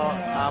 No,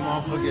 I'm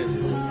gonna forget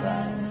you this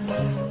time.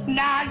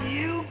 Now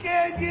you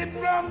can't get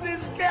from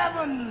this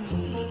cabin.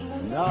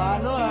 No, I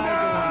know how to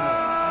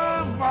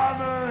do it.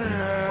 Father,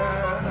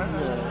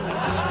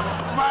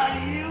 but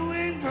you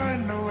ain't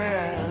going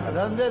nowhere. I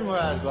done been where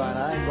I was going.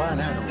 I ain't going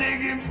anywhere.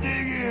 Dig him.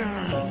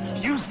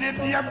 You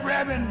sitting here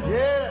grabbing.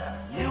 Yeah.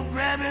 You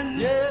grabbing.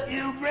 Yeah.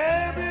 You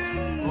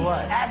grabbing.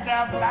 What? At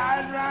the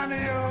flies round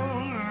your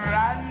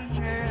rocking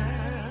chair.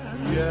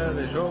 Yeah,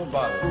 they sure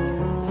bother.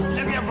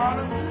 Look here,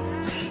 brother.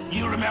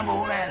 You remember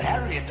old Aunt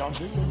Harriet, don't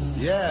you?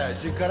 Yeah,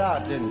 she cut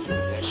out, didn't she?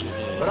 Yes, she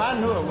did. But I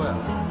knew her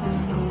well.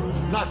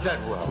 Not that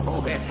well.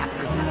 Oh, yeah.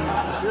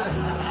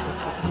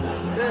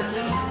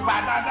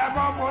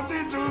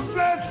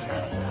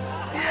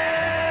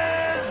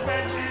 Yes,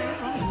 Betty.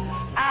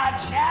 I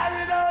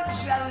chariot, oh,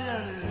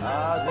 chariot.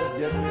 Ah, just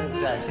give me a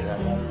taxi. I got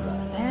it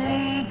right.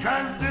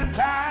 'Cause the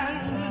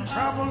time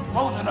trouble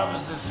both of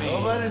us to see.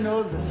 Nobody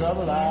knows the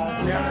trouble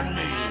I'm Telling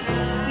me.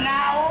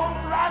 Now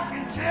old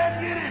rocking chair,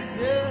 get it?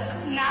 Yeah.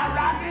 Now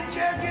rocking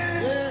chair, get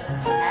it?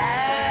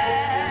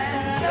 Yeah.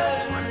 And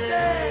just one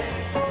day.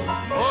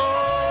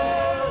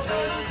 Oh,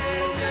 just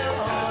one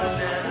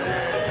day.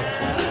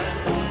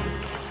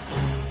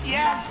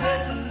 Yeah,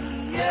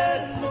 sitting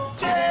in the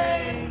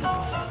chair.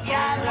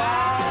 Yeah,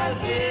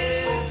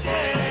 rocking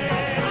chair.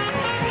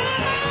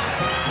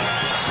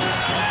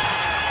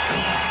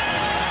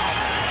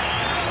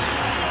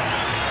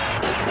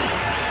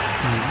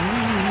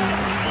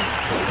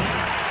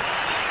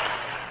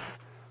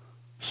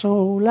 So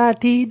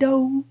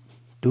la-dee-do,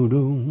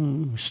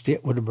 doo-doo.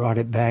 Stitt would have brought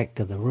it back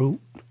to the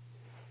root.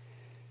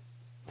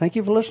 Thank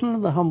you for listening to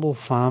The Humble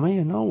Farmer.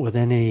 You know, with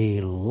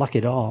any luck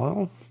at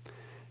all,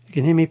 you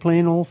can hear me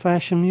playing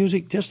old-fashioned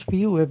music just for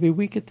you every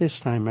week at this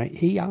time right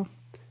here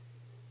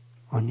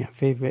on your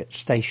favorite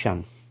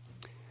station.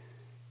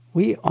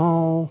 We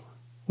all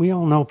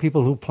know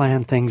people who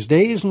plan things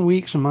days and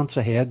weeks and months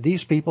ahead.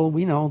 These people,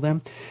 we know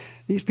them.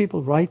 These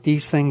people write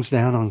these things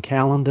down on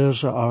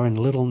calendars or in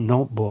little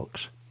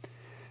notebooks.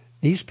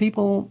 These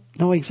people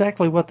know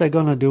exactly what they're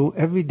going to do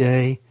every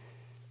day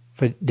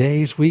for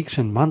days, weeks,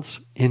 and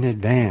months in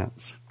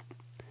advance.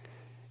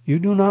 You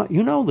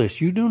know this,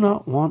 you do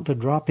not want to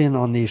drop in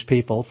on these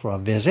people for a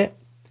visit.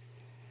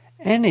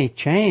 Any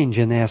change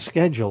in their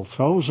schedule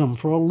throws them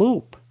for a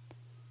loop.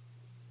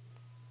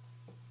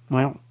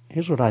 Well,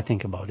 here's what I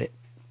think about it.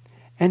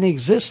 An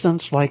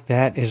existence like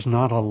that is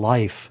not a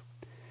life.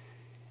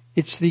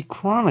 It's the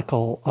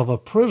chronicle of a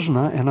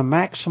prisoner in a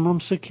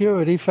maximum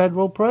security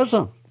federal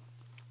prison.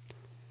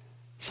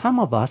 Some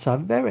of us are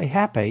very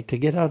happy to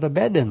get out of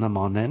bed in the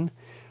morning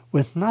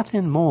with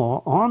nothing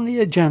more on the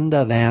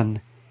agenda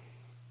than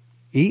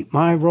eat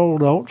my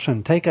rolled oats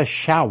and take a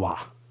shower.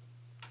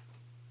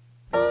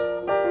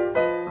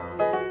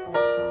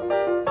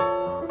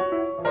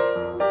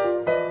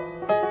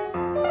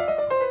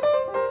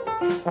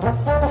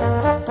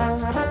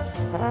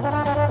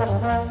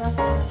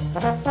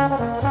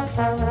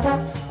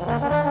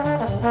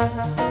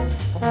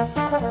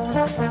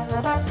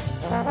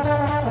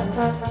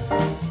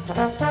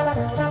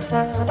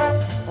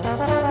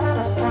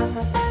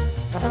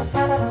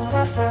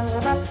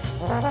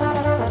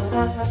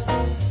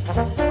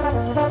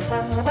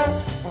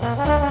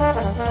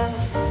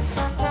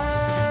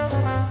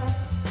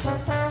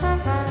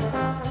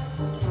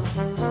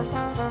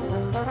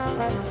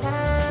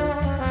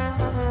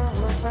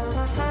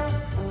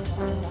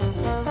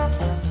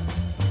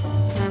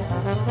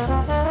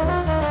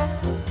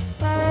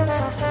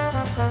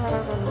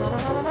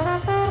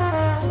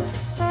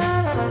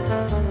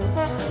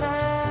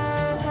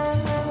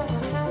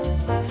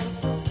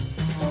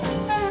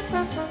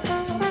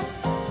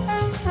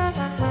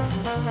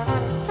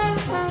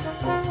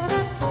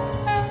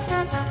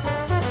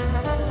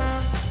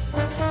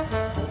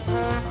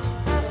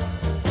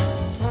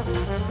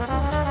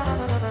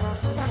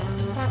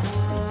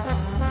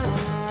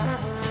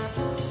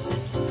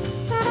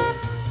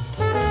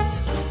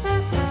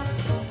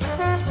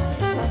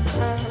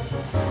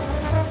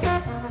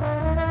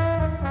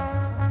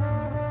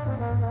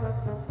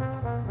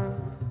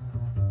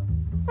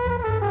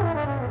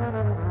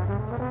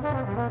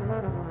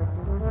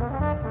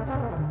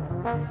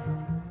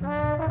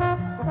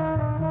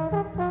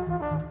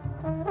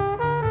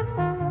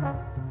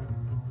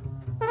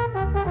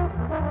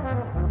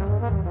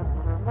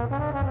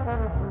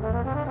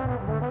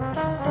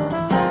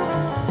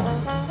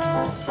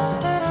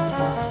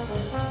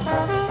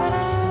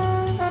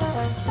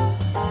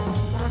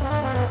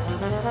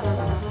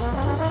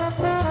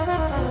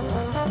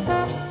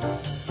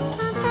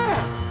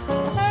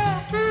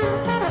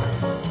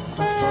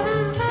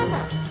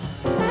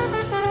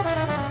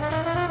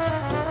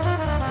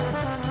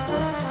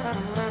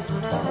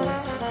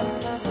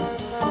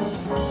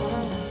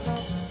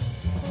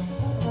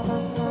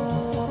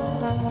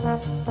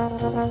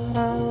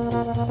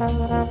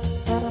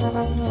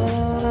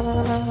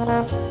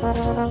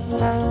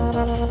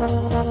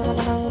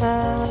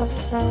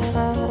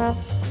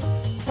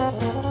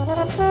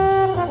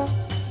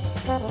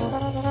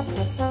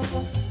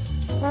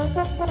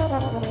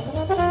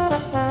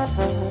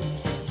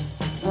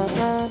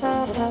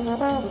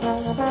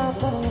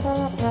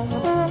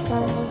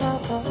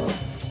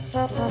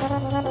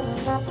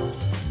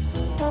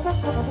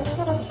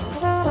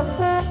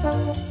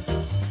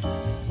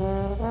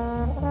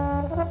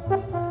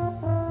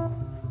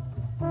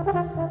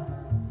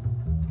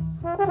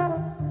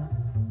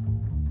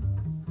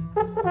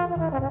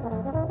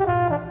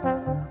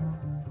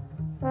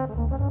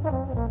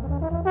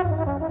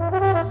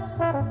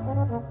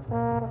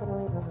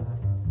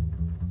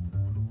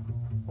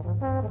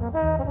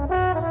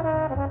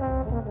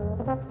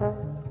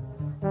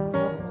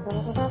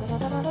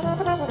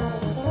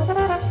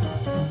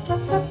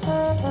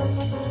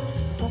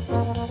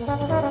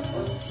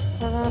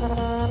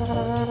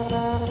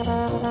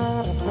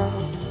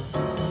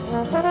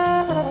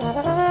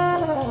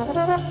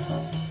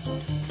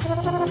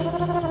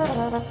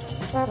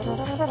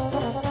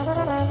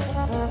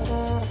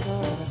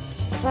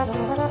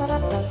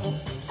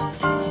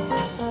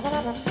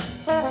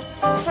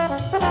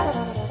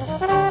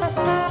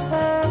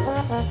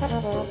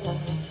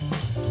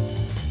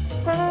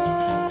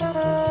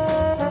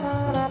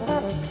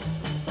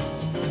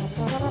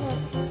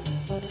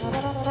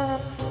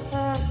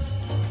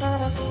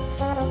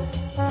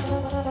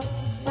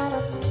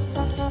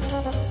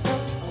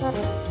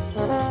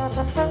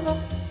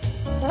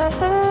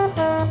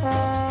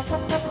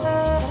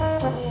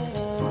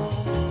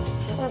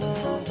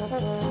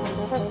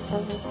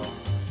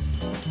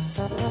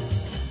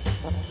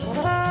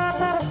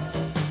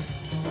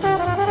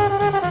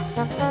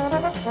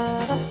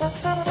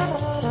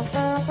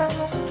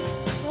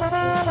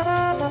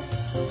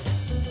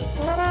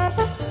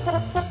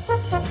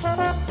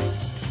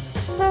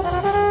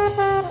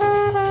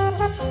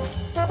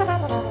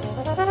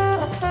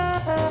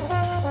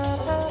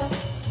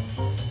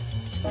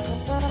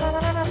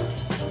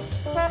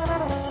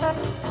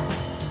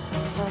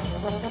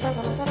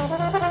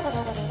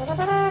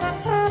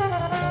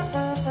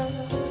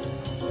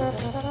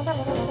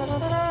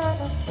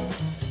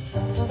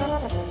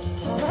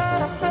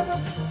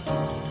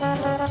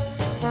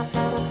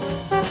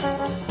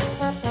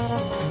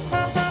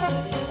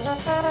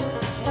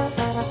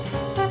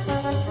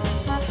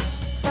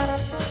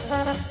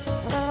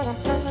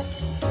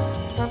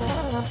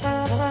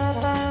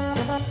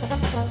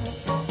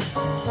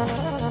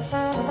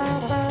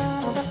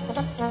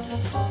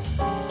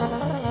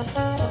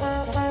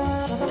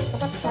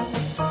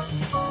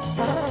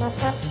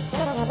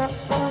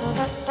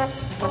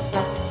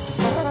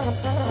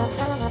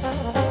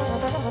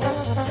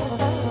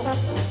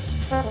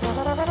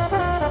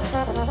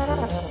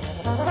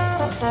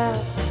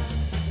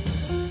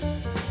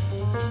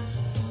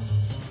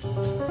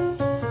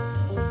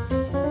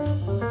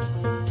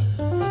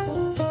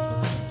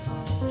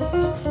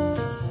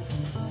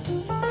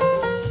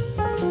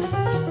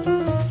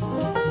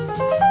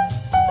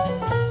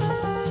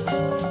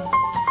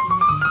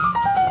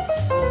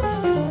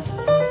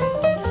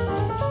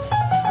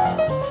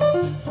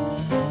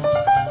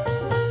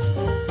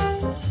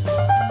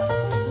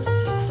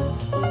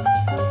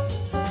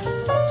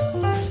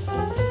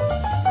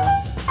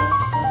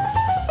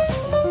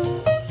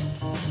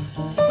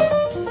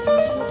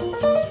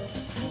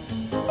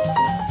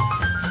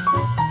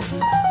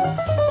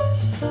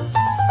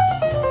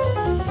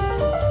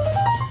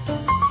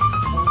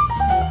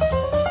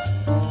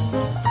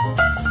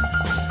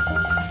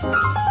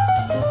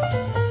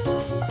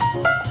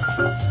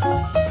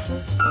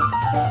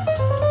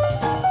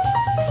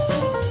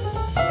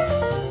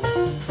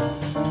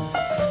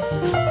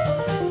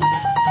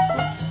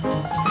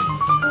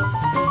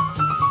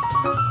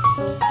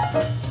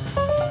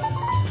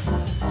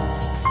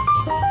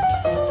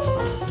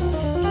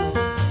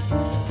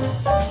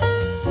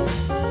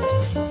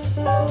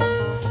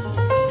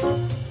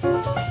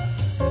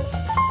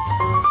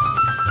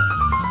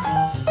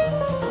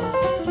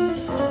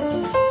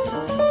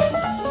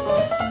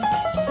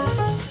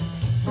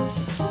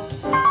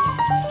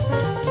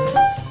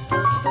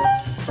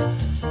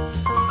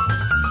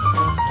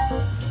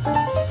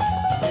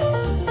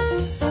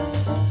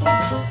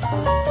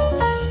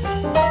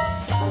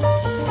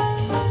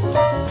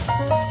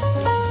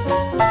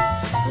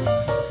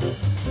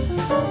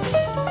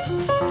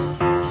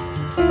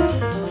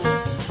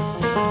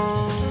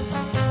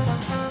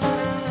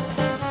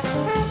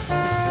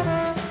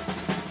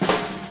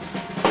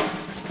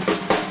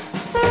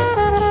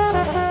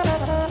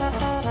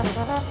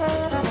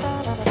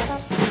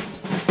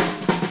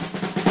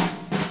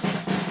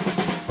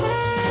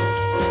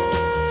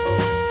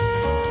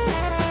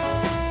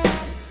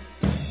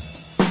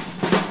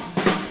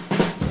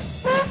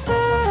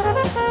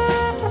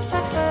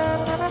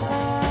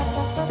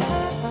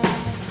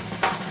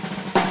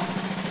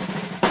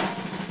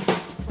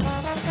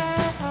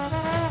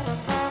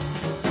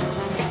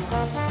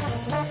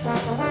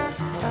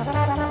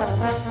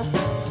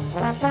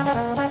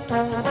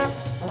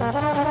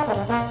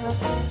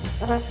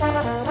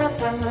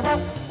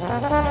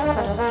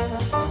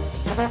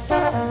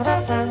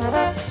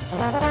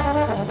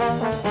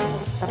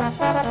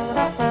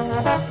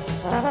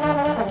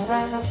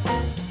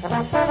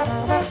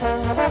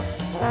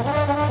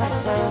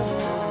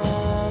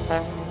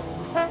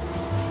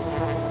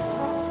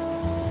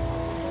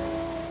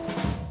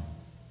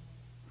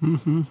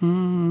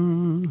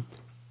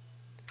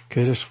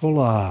 Curtis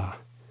Fuller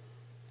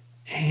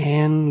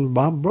and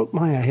Bob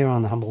Brookmeyer here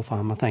on The Humble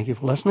Farmer. Thank you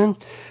for listening.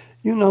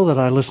 You know that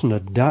I listen to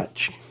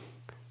Dutch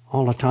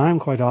all the time.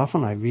 Quite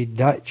often I read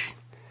Dutch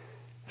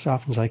as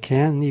often as I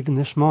can. And even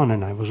this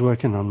morning I was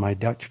working on my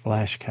Dutch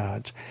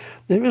flashcards.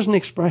 There is an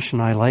expression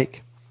I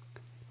like.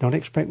 Don't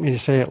expect me to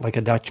say it like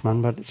a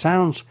Dutchman, but it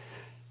sounds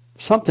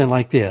something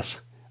like this.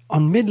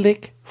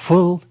 Onmiddellijk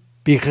vol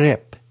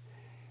begrip.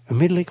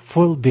 Onmiddellijk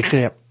vol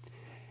begrip.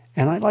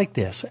 And I like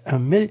this.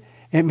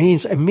 It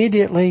means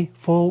immediately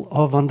full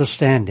of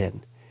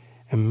understanding.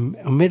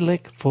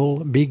 Onmiddellijk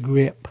vol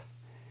begrip.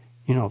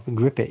 You know,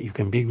 grip it. You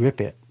can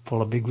begrip it.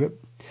 Full of begrip.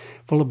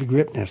 Full of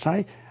begripness.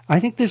 I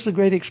think this is a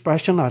great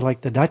expression. I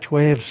like the Dutch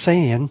way of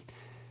saying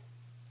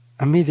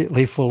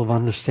immediately full of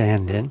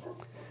understanding.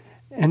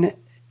 And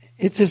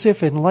it's as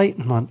if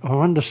enlightenment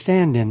or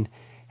understanding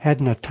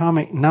had an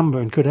atomic number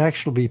and could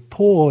actually be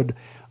poured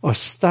or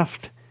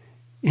stuffed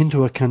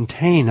into a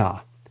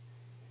container.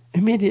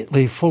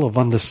 Immediately full of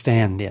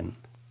understanding.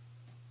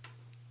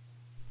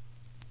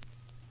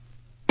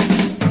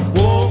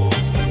 Woe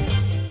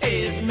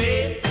is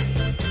me,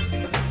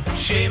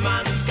 shame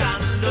and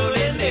scandal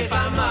in the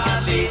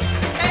family.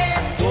 Hey,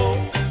 woe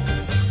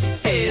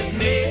is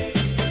me,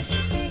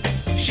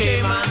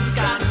 shame and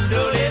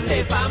scandal in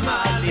the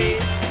family.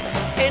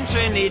 In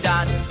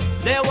Trinidad,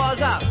 there was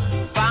a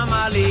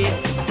family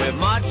with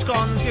much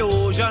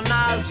confusion,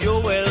 as you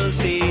will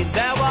see.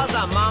 There was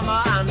a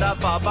mama and a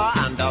papa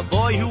and a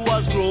boy who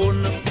was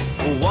grown,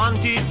 who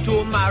wanted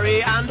to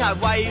marry and have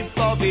a wife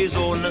of his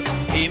own.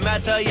 He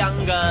met a young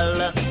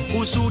girl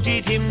who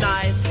suited him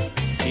nice.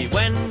 He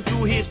went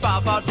to his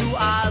papa to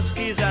ask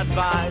his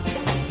advice.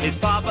 His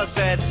papa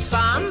said,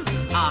 son,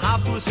 I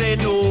have to say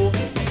no.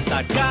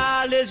 That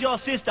girl is your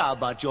sister,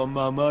 but your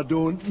mama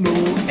don't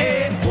know.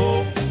 Hey,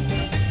 oh,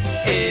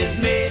 is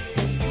me.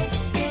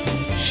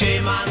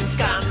 Shame and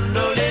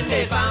scandal in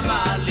the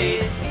family.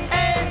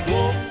 Hey,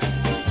 oh,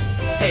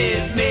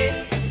 is me.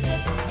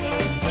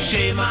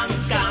 Shame and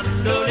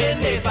scandal in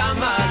the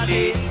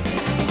family.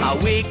 A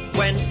week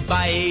went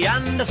by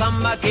and the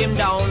summer came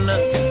down,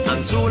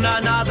 and soon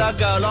another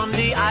girl on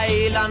the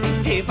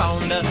island he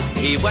found.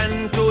 He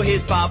went to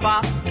his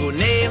papa to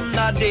name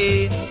the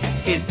day.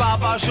 His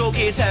papa shook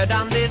his head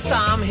and this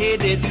time he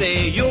did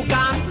say, you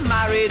can't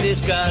marry this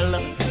girl,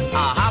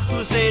 I have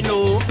to say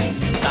no.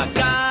 The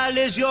girl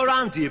is your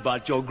auntie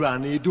but your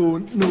granny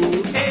don't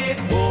know. Hey,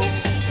 oh,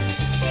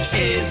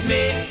 is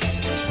me.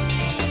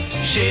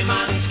 Shame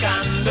and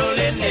scandal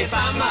in the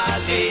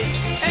family.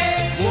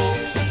 Hey, oh,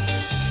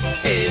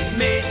 is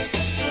me.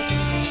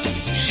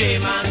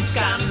 Shame and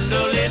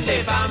scandal in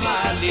the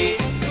family.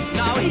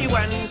 Now he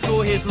went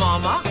to his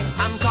mama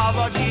and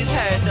covered his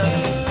head.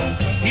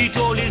 He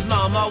told his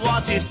mama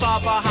what his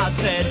papa had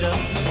said.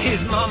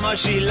 His mama,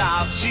 she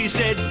laughed, she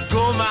said,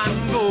 go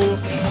man, go.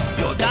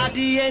 Your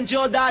daddy ain't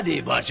your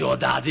daddy, but your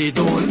daddy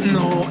don't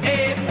know.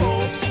 Hey,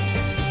 oh,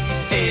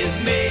 is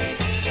me.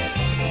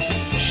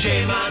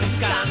 Shame and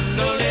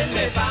scandal in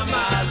the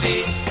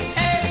family.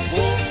 Hey,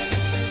 oh,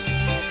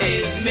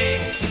 is me.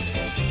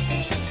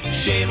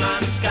 Shame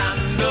and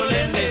scandal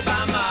in the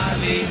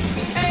family.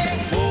 Hey,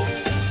 oh,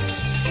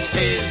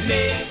 is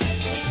me.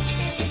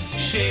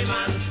 Shame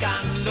and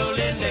scandal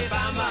in the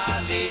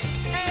family.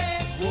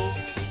 Hey, oh,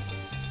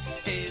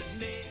 is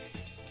me.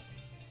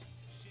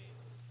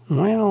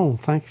 Well,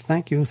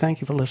 thank you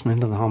for listening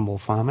to The Humble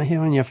Farmer here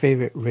on your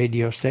favorite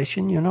radio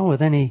station. You know,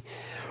 with any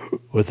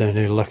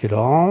luck at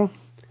all,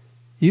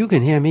 you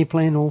can hear me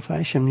playing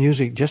old-fashioned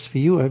music just for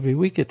you every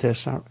week at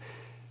this time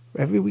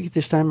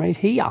right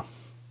here.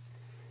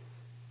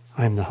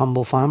 I'm the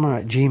Humble Farmer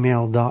at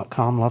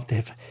gmail.com. Love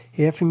to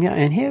hear from you.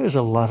 And here is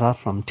a letter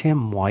from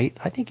Tim White.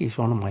 I think he's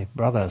one of my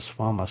brother's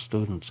former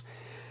students.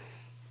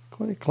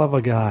 Quite a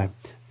clever guy.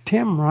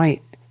 Tim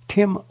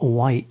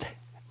White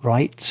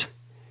writes,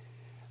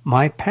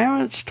 my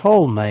parents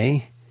told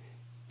me,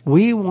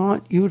 we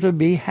want you to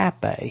be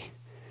happy.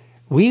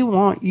 We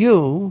want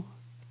you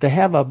to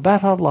have a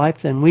better life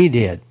than we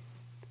did.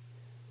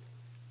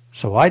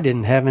 So I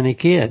didn't have any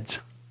kids.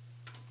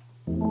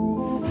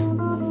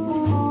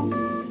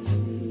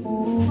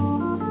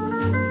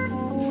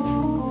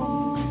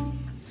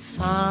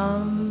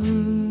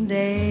 Someday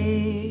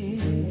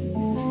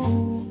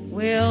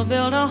we'll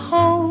build a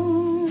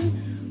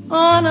home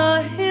on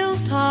a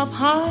hilltop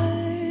high.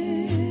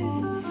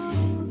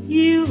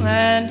 You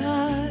and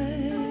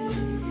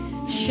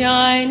I,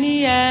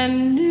 shiny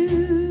and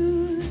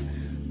new,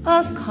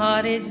 a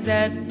cottage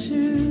that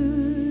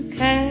two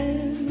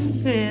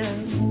can fill.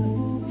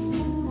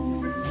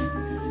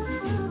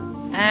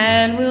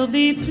 And we'll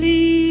be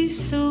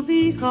pleased to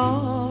be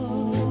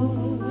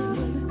called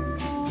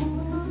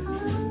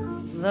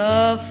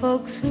the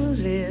folks who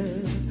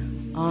live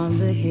on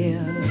the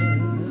hill.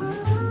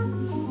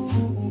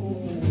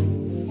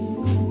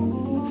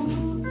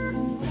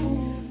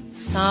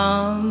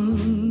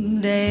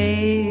 Someday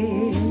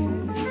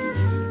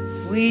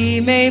we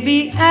may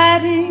be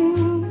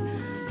adding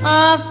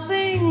a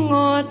thing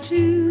or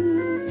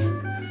two,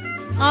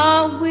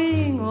 a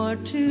wing or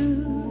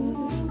two.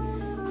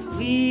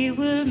 We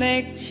will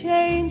make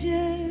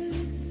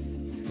changes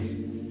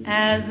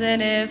as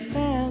any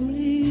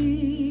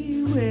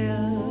family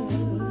will,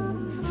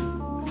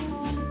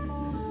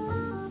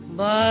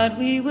 but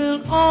we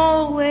will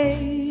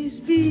always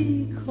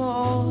be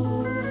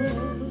called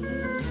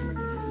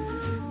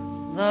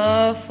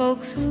the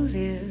folks who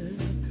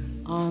live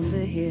on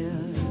the hill.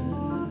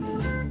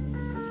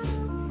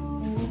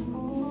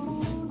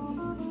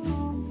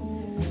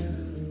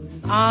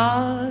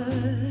 Our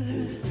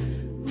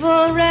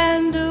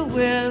veranda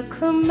will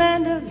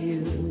command a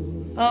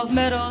view of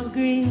meadows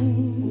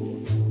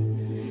green,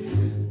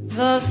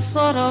 the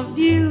sort of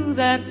view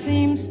that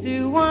seems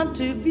to want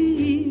to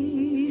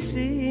be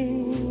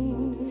seen.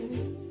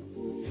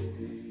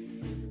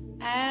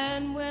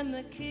 And when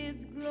the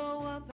kids